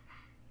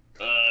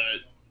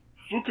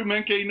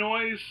 Fukumenke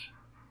Noise,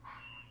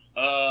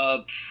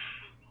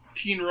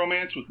 teen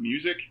romance with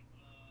music.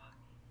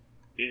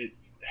 It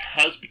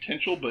has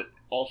potential, but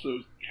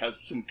also has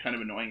some kind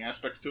of annoying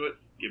aspects to it.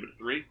 Give it a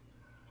 3.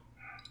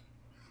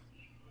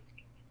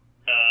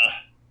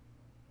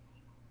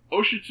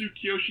 Oshitsu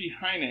Kyoshi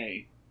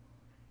Haine.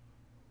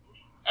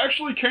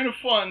 Actually kind of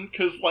fun,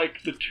 because,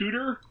 like, the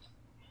tutor,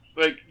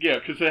 like, yeah,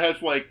 because it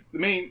has, like,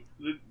 the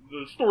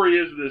story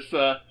is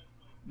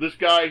this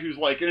guy who's,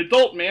 like, an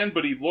adult man,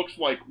 but he looks,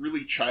 like,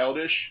 really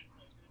childish.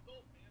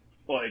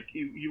 Like,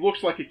 he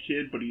looks like a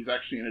kid, but he's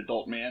actually an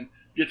adult man.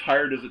 Gets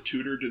hired as a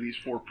tutor to these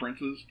 4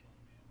 princes.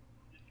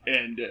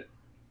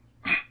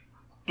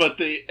 But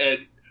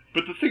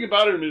the thing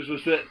about him is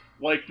that,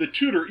 like, the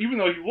tutor, even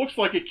though he looks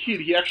like a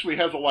kid, he actually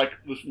has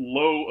this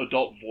low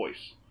adult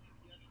voice,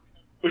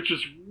 which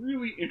is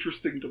really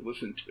interesting to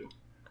listen to.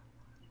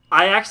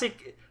 I'm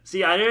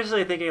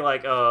initially thinking,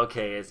 like, oh,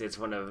 okay, it's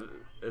one of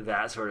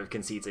that sort of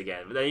conceits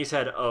again. But then you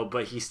said, oh,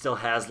 but he still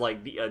has,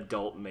 like, the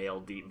adult male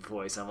deep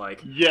voice. I'm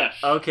like,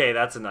 yes, okay,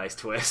 that's a nice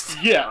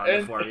twist. Yeah, on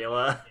the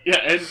formula.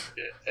 Yeah,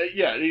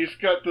 and he's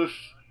got this,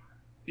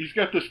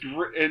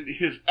 and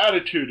his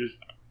attitude is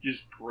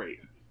just great.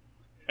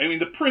 I mean,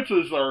 the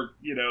princes are,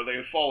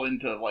 they fall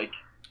into, like,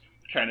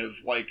 kind of,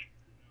 like,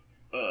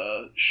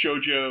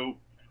 shoujo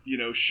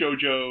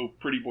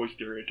pretty boy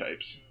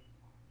stereotypes.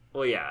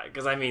 Well, yeah,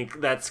 because, I mean,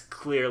 that's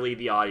clearly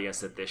the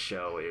audience that this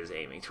show is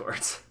aiming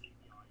towards.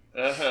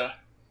 Yeah.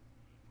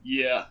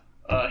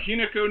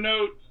 Hinako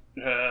Note,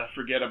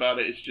 forget about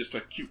it. It's just a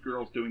cute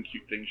girls doing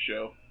cute things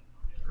show.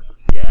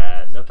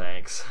 Yeah, no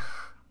thanks.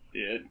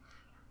 Yeah.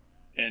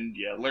 And,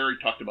 yeah, Larry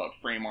talked about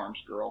Frame Arms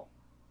Girl.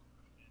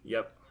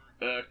 Yep.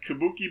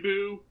 Kabuki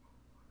Boo,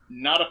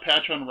 Not a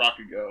patch on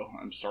Rakugo,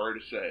 I'm sorry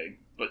to say,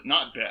 but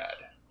not bad.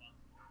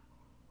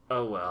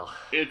 Oh well.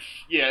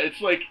 It's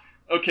like,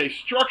 okay,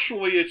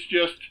 structurally it's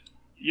just,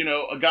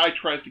 a guy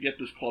tries to get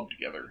this club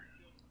together.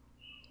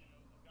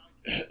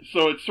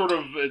 So it's sort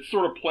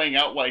of playing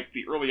out like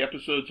the early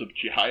episodes of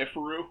Chihaya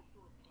Furu.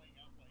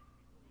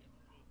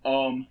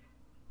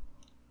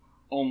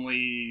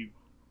 Only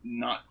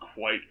not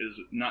quite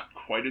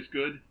as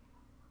good.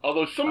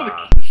 Although some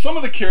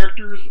of the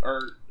characters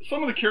are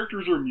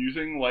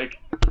amusing, like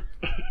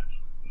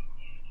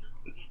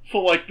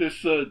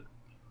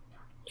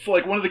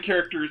like one of the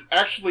characters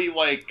actually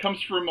like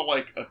comes from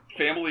a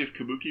family of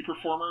kabuki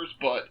performers,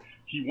 but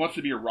he wants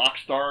to be a rock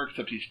star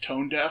except he's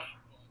tone deaf.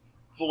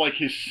 So like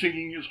his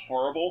singing is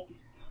horrible,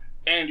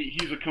 and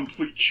he's a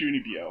complete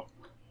chunibyo.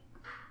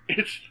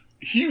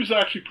 He was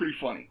actually pretty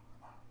funny.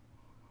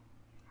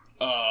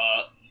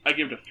 I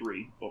give it a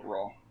 3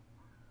 overall.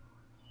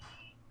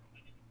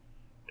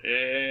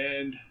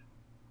 And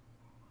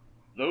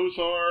those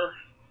are,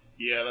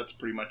 that's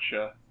pretty much,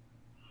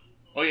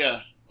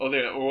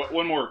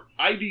 one more,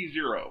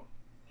 ID0.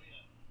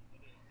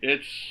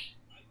 It's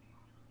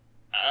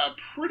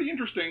pretty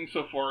interesting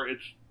so far.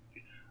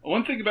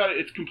 One thing about it,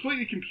 it's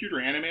completely computer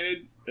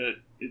animated.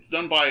 It's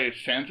done by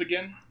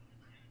Sanzigen,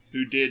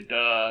 who did,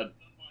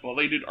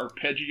 they did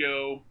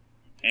Arpeggio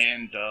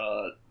and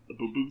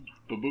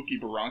Babuki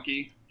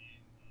Baranki.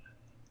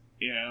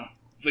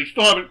 They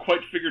still haven't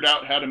quite figured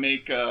out how to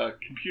make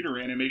computer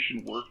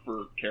animation work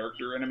for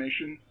character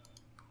animation.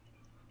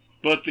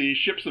 But the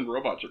ships and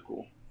robots are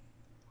cool.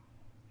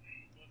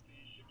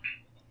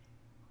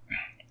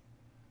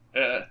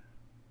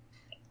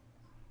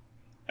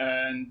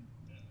 And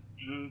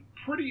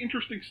pretty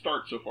interesting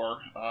start so far.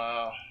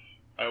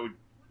 I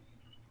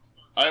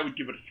would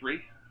give it a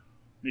 3.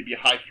 Maybe a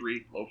high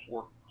 3, low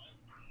 4.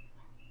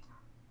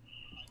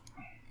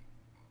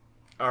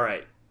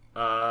 Alright.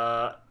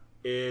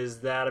 Is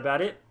that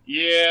about it?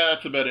 Yeah,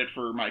 that's about it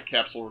for my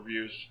capsule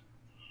reviews.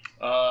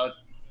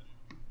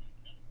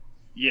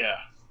 Yeah.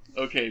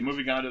 Okay,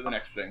 moving on to the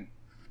next thing.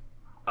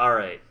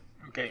 Alright.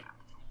 Okay.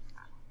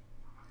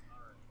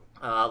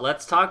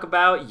 Let's talk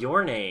about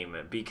Your Name,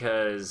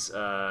 because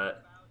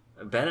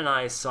Ben and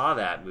I saw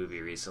that movie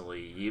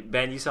recently.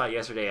 Ben, you saw it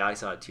yesterday. I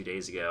saw it 2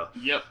 days ago.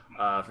 Yep.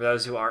 For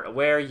those who aren't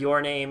aware,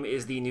 Your Name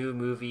is the new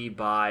movie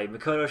by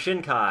Makoto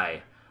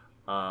Shinkai,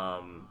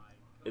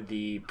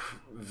 the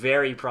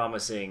very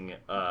promising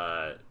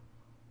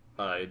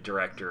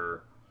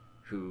director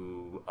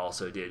who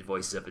also did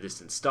Voices of a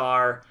Distant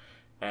Star,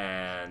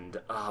 and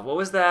what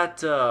was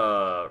that?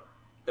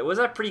 It was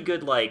that pretty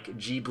good, like,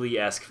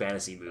 Ghibli-esque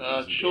fantasy movie.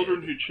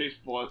 Children Who Chased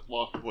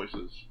Lost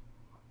Voices.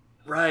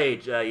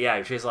 Right,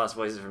 Who Chased Lost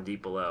Voices from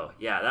Deep Below.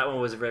 Yeah, that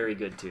one was very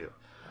good too.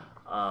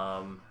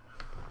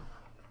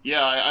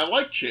 Yeah, I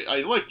like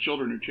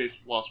Children Who Chased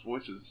Lost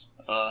Voices.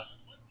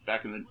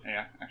 Back in the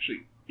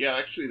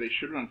actually they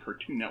showed it on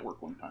Cartoon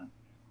Network one time.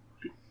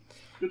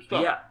 Good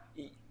stuff. Yeah,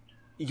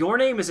 Your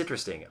Name is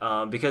interesting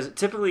because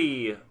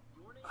typically,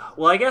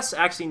 well, I guess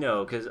actually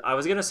no, because I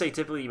was gonna say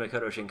typically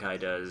Makoto Shinkai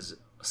does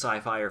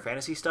sci-fi or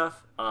fantasy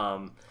stuff,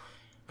 but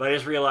I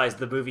just realized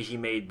the movie he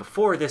made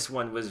before this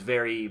one was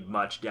very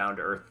much down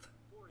to earth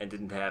and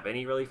didn't have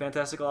any really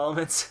fantastical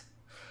elements.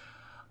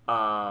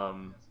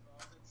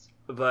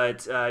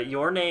 But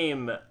Your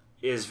Name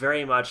is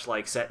very much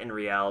like set in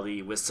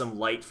reality with some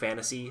light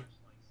fantasy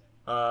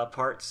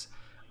parts.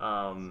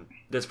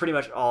 That's pretty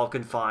much all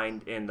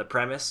confined in the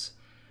premise,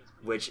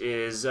 which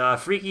is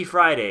Freaky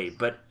Friday,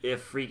 but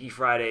if Freaky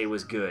Friday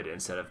was good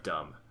instead of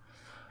dumb.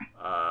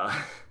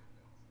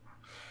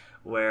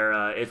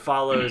 Where it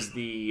follows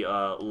the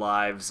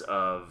lives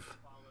of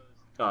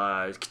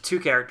two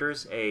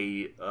characters,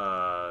 a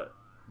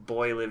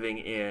boy living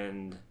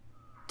in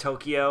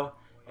Tokyo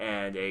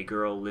and a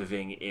girl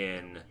living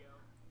in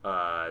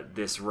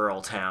this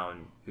rural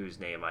town whose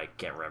name I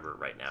can't remember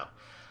right now.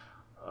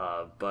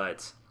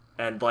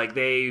 And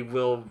they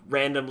will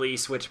randomly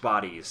switch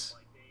bodies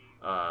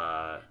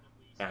and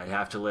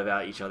have to live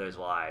out each other's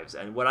lives.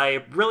 And what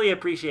I really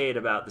appreciate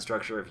about the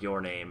structure of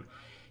Your Name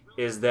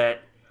is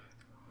that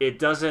it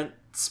doesn't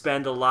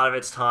spend a lot of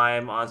its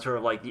time on sort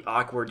of like the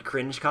awkward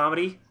cringe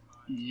comedy.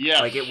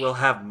 Yes. Like it will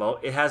have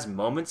it has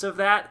moments of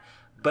that,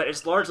 but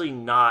it's largely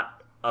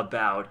not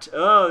about,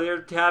 oh,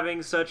 they're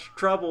having such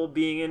trouble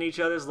being in each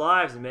other's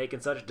lives and making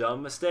such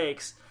dumb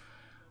mistakes.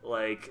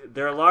 Like,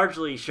 they're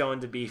largely shown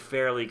to be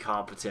fairly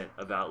competent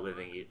about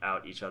living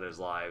out each other's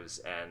lives,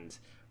 and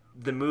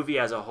the movie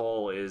as a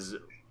whole is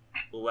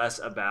less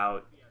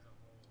about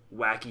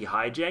wacky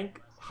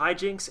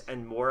hijinks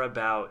and more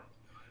about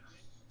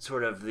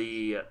sort of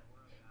the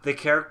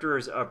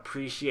characters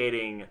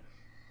appreciating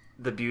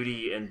the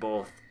beauty in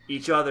both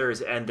each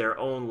other's and their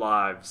own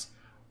lives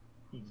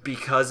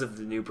because of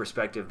the new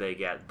perspective they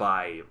get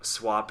by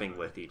swapping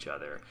with each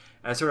other.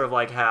 And sort of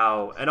like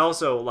how, and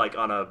also like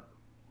on a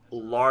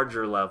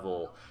larger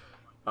level,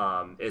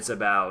 it's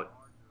about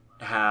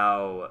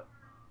how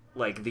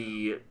like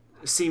the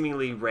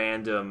seemingly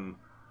random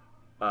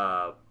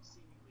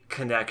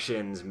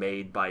connections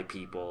made by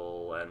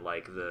people and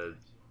like the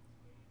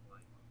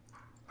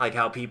like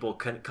how people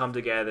can come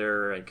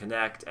together and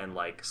connect and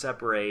like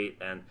separate,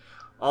 and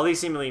all these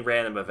seemingly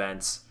random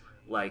events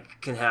like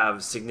can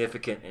have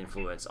significant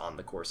influence on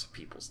the course of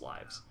people's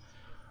lives,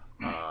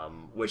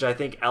 which I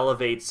think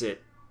elevates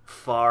it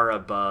far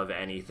above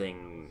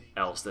anything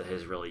else that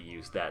has really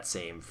used that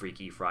same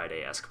Freaky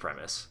Friday-esque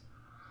premise.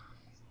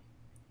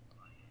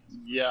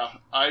 Yeah,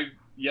 I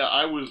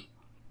was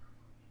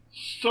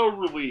so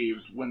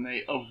relieved when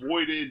they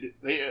avoided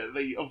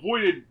they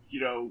avoided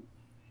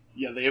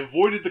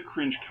the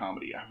cringe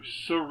comedy. I was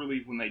so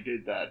relieved when they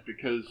did that,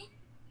 because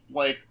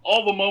like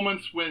all the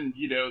moments when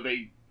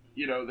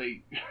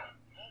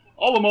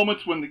all the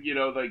moments when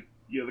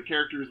the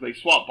characters, they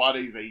swap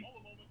bodies, they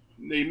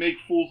make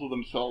fools of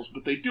themselves,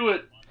 but they do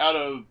it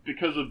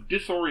because of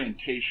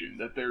disorientation,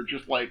 that they're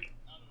just like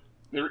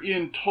they're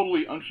in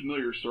totally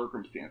unfamiliar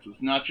circumstances,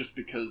 not just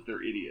because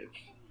they're idiots.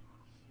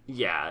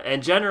 Yeah,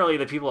 and generally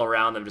the people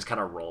around them just kind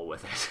of roll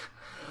with it.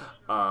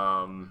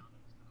 And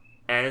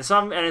in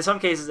some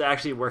cases it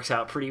actually works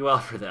out pretty well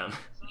for them.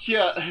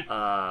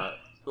 Yeah.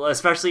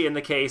 Especially in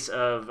the case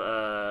of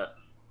the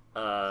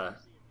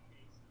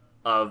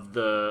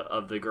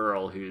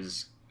girl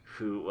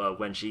who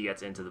when she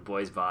gets into the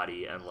boy's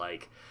body and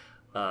like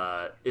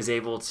is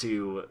able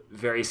to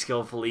very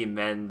skillfully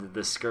mend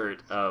the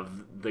skirt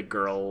of the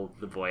girl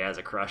the boy has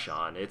a crush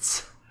on.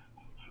 It's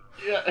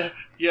right.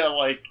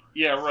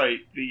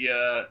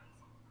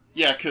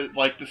 Cause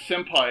like the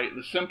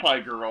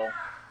senpai girl.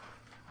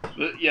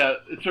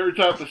 It turns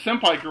out the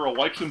senpai girl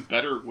likes him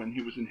better when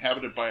he was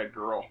inhabited by a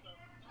girl,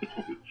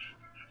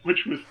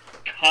 which was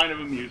kind of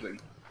amusing.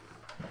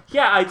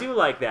 Yeah, I do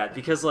like that,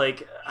 because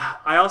like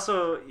I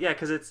also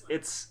because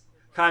it's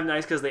kind of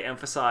nice because they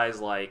emphasize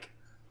like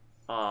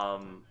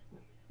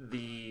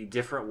the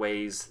different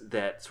ways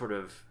that sort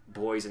of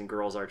boys and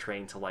girls are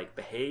trained to like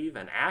behave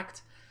and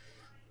act,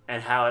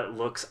 and how it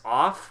looks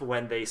off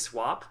when they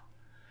swap,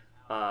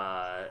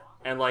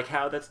 and like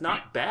how that's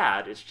not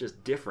bad, it's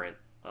just different,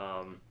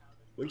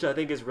 which I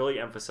think is really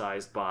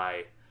emphasized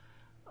by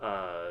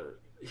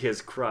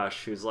his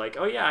crush, who's like,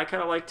 oh yeah, I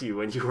kind of liked you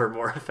when you were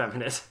more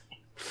effeminate.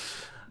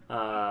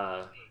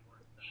 But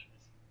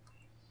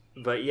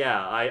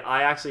yeah,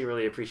 I actually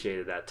really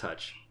appreciated that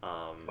touch,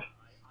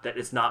 that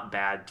it's not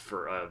bad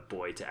for a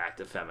boy to act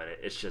effeminate,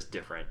 it's just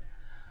different,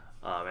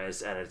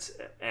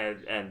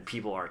 and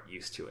people aren't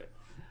used to it.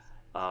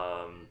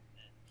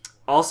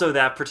 Also,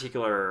 that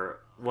particular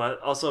one.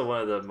 Also,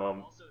 one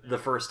of the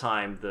first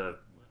time the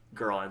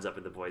girl ends up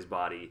in the boy's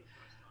body,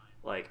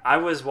 like I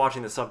was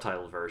watching the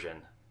subtitled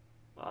version.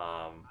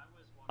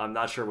 I'm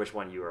not sure which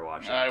one you were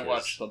watching. I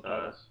watched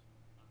subtitles.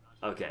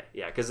 Okay,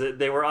 yeah, because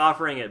they were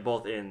offering it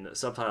both in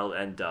subtitled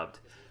and dubbed,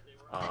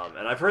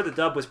 and I've heard the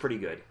dub was pretty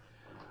good.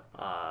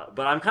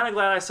 But I'm kind of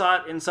glad I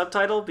saw it in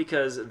subtitle,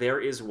 because there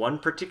is one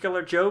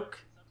particular joke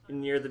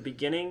near the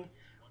beginning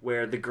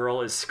where the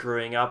girl is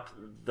screwing up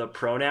the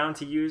pronoun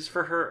to use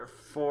for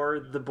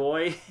the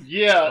boy.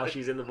 Yeah. While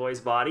she's in the boy's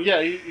body.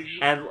 Yeah.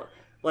 And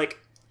like,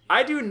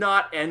 I do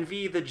not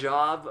envy the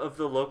job of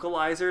the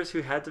localizers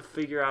who had to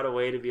figure out a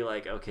way to be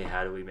like, okay,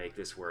 how do we make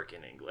this work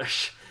in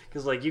English?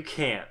 Because like you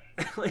can't,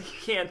 like you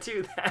can't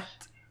do that.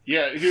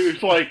 Yeah,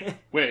 it's like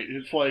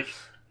it's like.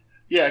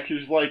 Yeah,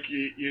 because like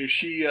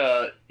she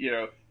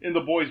in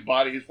the boy's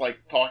body is like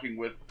talking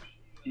with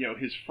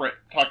his friend,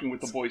 talking with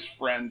the boy's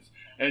friends,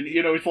 and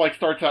it's like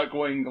starts out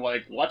going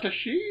like, what is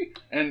she?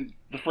 And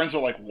the friends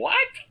are like, what?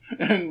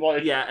 And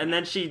like, yeah, and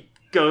then she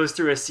goes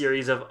through a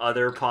series of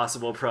other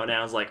possible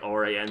pronouns like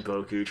ore and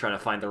boku, trying to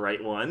find the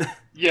right one.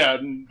 Yeah,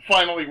 and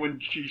finally when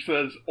she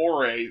says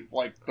ore,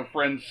 like the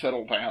friends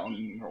settle down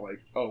and they're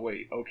like, oh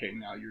wait, okay,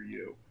 now you're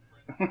you.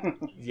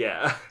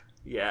 Yeah.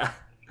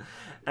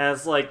 And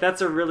it's like,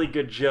 that's a really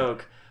good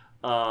joke,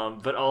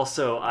 but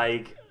also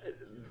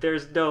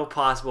there's no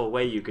possible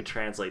way you could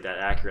translate that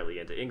accurately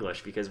into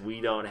English, because we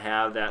don't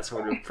have that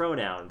sort of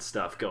pronoun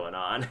stuff going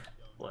on.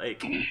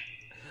 like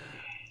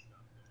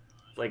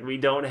we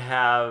don't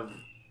have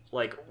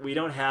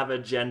a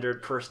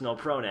gendered personal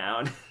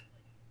pronoun.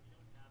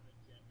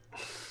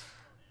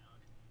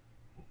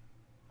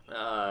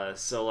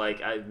 So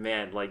like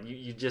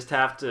you just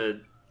have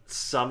to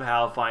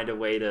somehow find a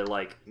way to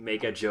like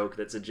make a joke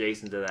that's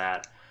adjacent to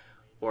that,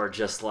 or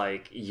just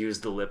like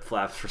use the lip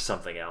flaps for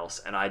something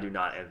else, and I do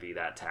not envy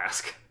that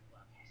task.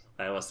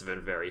 That must have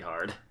been very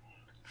hard.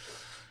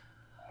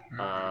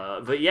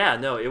 But yeah,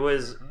 no,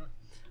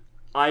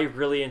 I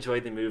really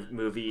enjoyed the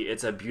movie.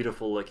 It's a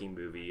beautiful looking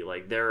movie.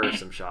 Like there are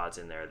some shots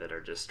in there that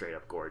are just straight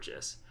up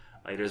gorgeous.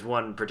 Like there's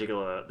one in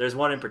particular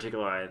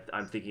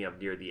I'm thinking of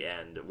near the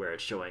end, where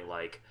it's showing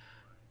like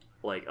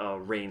a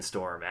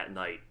rainstorm at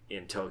night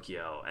in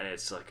Tokyo, and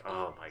it's like,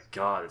 oh my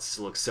god, it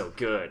looks so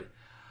good.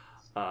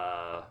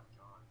 But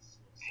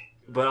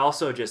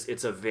also just,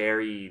 it's a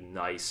very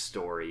nice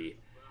story,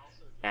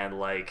 and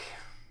like,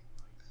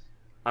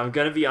 I'm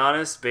gonna be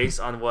honest, based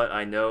on what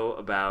I know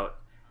about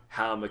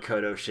how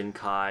Makoto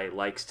Shinkai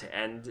likes to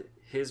end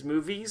his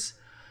movies,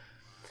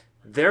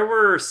 there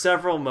were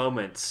several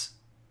moments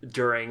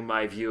during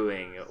my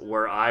viewing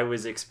where I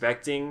was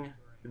expecting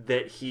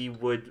that he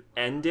would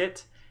end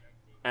it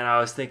and I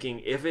was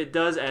thinking, if it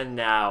does end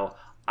now,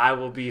 I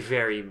will be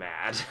very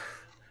mad.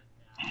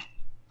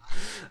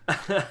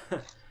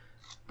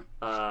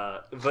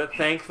 But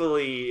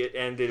thankfully it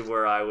ended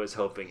where I was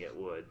hoping it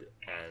would,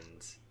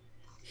 and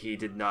he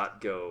did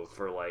not go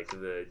for like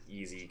the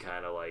easy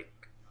kind of like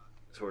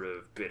sort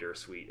of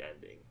bittersweet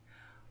ending.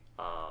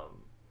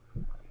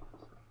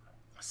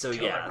 So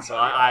yeah, so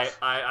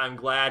I'm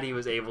glad he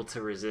was able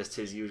to resist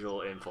his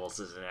usual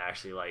impulses and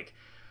actually like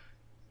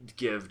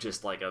give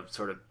just like a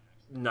sort of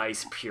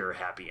nice, pure,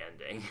 happy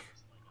ending.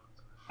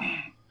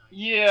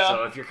 Yeah.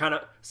 So if you're kind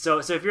of so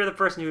if you're the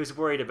person who's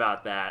worried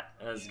about that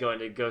and is going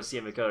to go see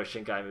a Makoto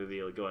Shinkai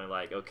movie, going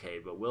like, okay,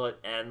 but will it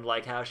end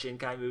like how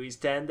Shinkai movies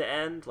tend to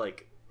end?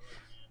 Like,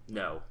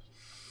 no.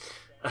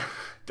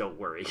 Don't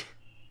worry.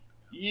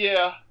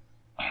 Yeah.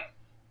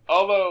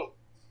 Although,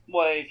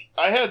 like,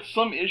 I had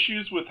some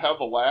issues with how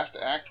the last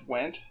act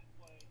went.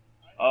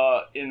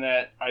 In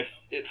that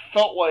it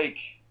felt like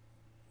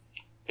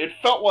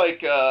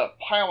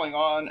piling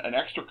on an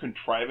extra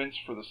contrivance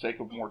for the sake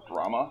of more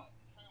drama.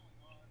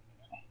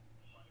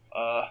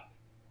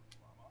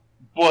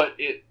 But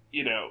it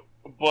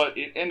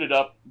ended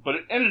up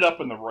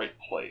in the right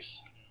place.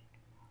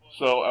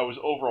 So I was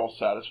overall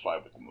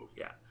satisfied with the movie.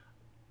 Yeah.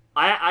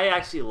 I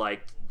actually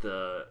liked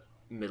the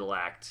middle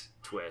act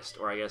twist,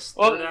 or I guess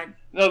third act.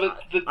 No,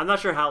 I'm not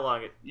sure how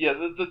long it. Yeah,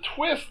 the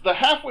twist, the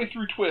halfway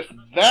through twist,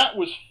 that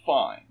was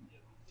fine.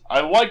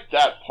 I liked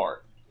that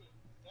part.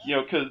 You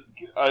know,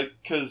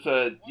 because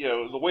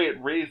the way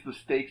it raised the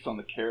stakes on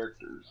the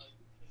characters.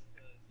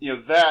 You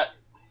know,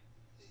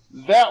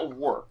 that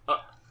worked.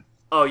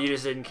 Oh, you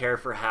just didn't care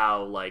for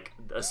how like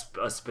a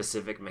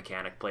specific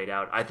mechanic played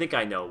out. I think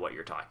I know what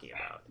you're talking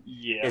about.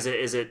 Yeah. Is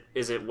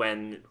it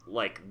when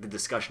like the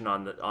discussion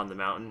on the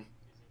mountain?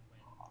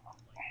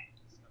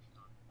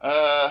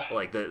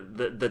 Like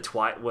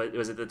what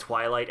was it? The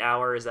twilight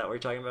hour? Is that what you're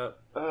talking about?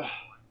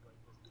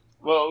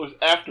 Well, it was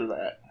after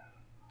that.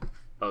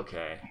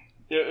 Okay.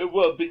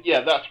 But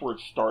yeah, that's where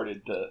it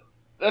started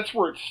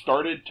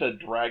to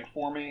drag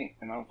for me,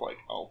 and I was like,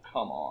 oh,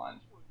 come on.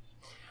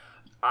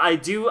 I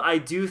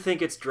do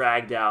think it's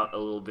dragged out a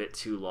little bit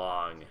too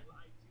long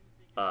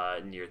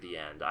near the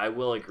end. I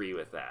will agree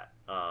with that.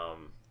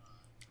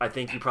 I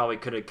think you probably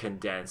could have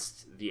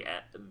condensed the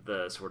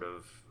sort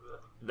of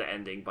the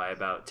ending by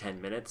about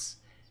 10 minutes,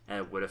 and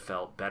it would have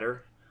felt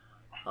better.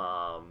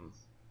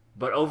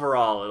 But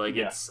overall, like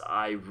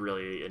I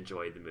really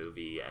enjoyed the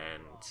movie,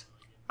 and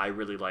I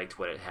really liked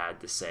what it had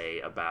to say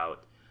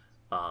about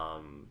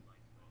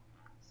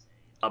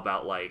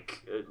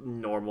like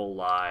normal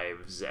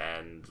lives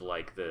and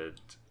like the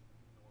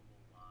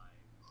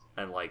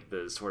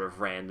sort of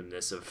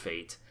randomness of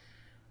fate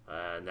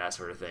and that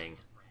sort of thing.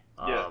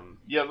 The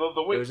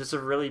way it was just a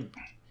really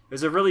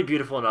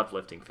beautiful and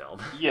uplifting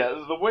film.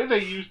 Yeah, the way they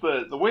use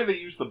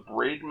the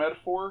braid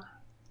metaphor,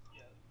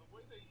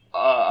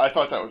 I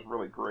thought that was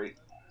really great.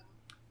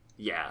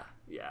 Yeah.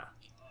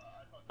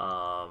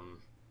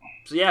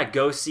 So yeah,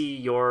 go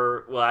see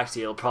well,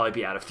 actually, it'll probably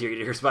be out of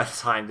theaters by the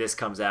time this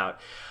comes out.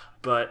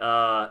 But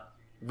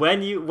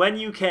when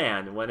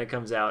it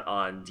comes out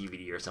on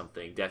DVD or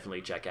something,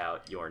 definitely check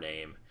out Your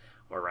Name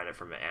or rent it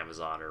from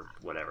Amazon or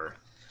whatever,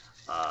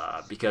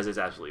 because it's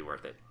absolutely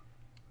worth it.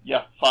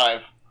 Yeah,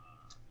 5.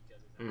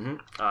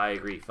 I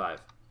agree,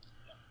 5.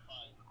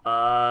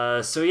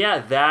 So yeah,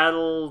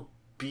 that'll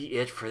be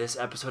it for this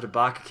episode of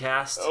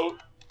BakaCast. Oh,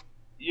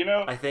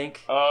 I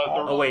think.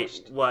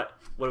 Wait, what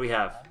do we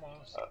have?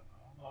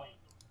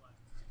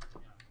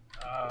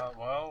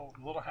 Well,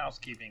 little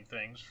housekeeping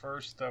things.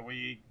 First,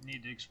 we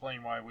need to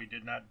explain why we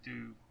did not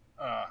do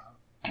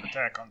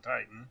Attack on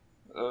Titan.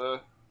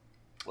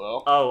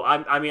 Well. Oh,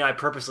 I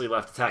purposely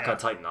left Attack on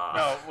Titan off.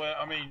 No, well,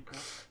 I mean,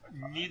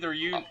 neither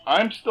you.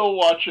 I'm still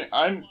watching.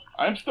 I'm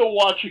still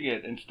watching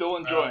it and still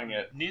enjoying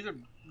it.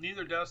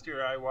 Neither Dusty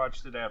or I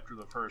watched it after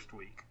the first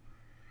week.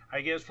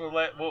 I guess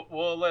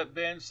we'll let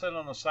Ben sit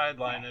on the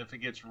sideline. If it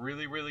gets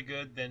really, really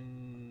good,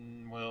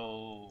 then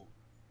we'll.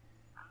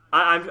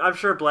 I'm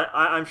sure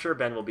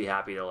Ben will be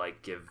happy to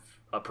like give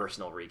a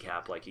personal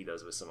recap like he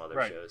does with some other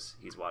shows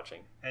he's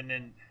watching. And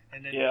then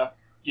yeah.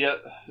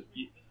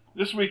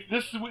 This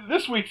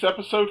week's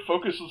episode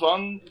focuses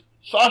on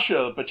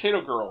Sasha, the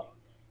potato girl.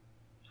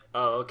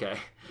 Oh, okay.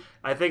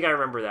 I think I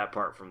remember that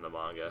part from the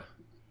manga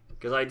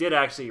because I did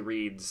actually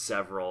read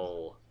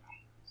several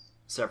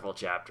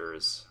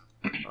chapters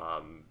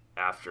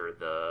after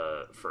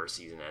the first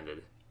season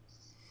ended,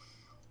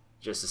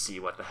 just to see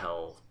what the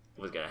hell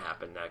was going to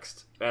happen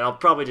next. And I'll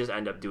probably just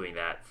end up doing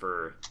that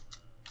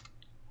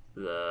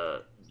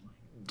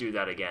do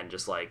that again,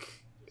 just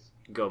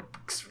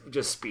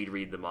speed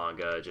read the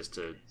manga just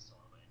to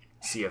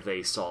see if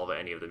they solve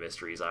any of the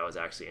mysteries I was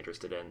actually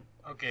interested in.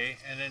 Okay,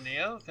 and then the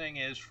other thing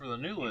is for the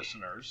new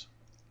listeners,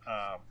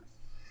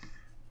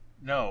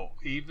 no,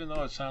 even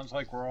though it sounds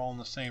like we're all in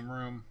the same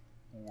room,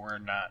 we're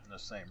not in the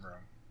same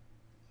room.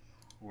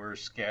 We're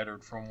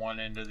scattered from one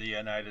end of the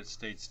United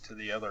States to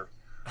the other.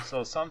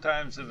 So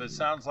sometimes if it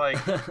sounds like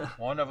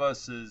one of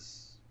us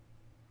is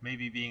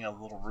maybe being a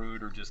little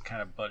rude or just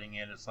kind of butting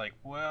in. It's like,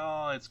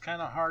 well, it's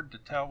kind of hard to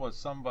tell what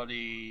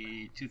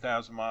somebody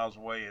 2,000 miles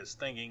away is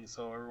thinking,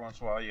 so every once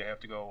in a while you have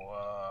to go,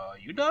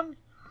 you done?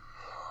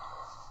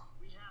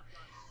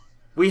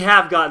 We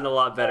have gotten a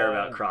lot better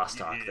about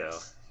crosstalk, though.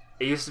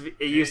 It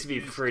used to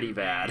be pretty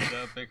bad.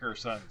 The Bicker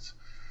Sons.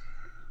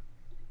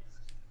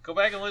 Go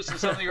back and listen to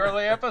some of the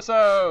early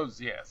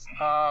episodes. Yes.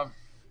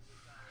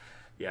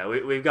 Yeah,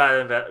 we've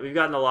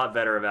gotten a lot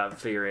better about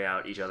figuring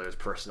out each other's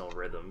personal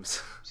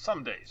rhythms.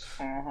 Some days.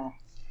 Yeah.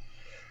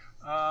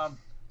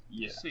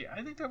 Let's see,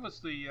 I think that was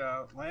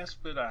the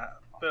last bit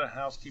of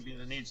housekeeping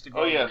that needs to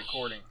go in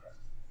recording.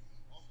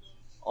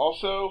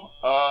 Also,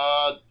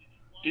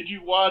 did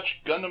you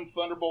watch Gundam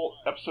Thunderbolt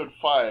Episode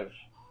 5?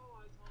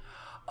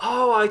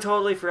 Oh, I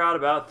totally forgot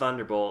about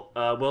Thunderbolt.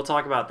 We'll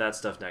talk about that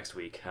stuff next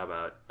week. How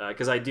about...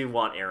 Because I do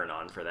want Aaron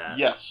on for that.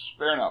 Yes,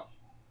 fair enough.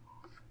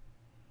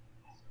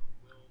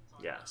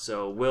 Yeah,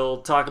 so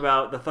we'll talk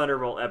about the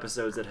Thunderbolt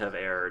episodes that have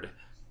aired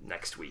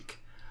next week.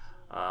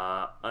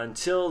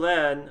 Until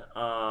then,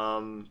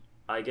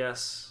 I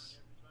guess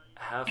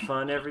have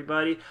fun,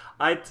 everybody.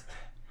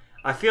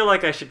 I feel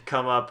like I should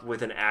come up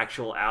with an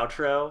actual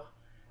outro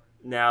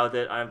now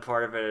that I'm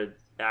part of an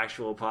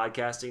actual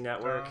podcasting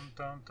network.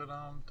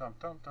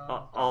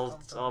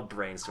 I'll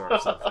brainstorm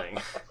something.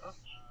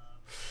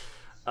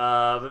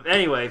 But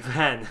anyway,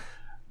 Ben.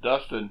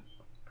 Dustin.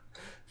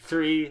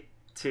 3,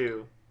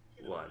 2,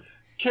 1.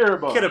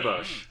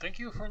 Kirabosh. Thank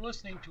you for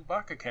listening to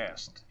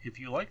BakaCast. If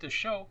you like this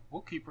show,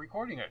 we'll keep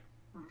recording it.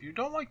 If you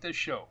don't like this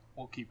show,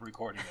 we'll keep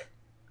recording it.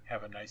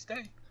 Have a nice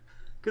day.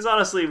 Because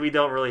honestly, we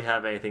don't really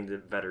have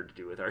anything better to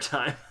do with our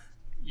time.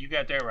 You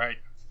got that right.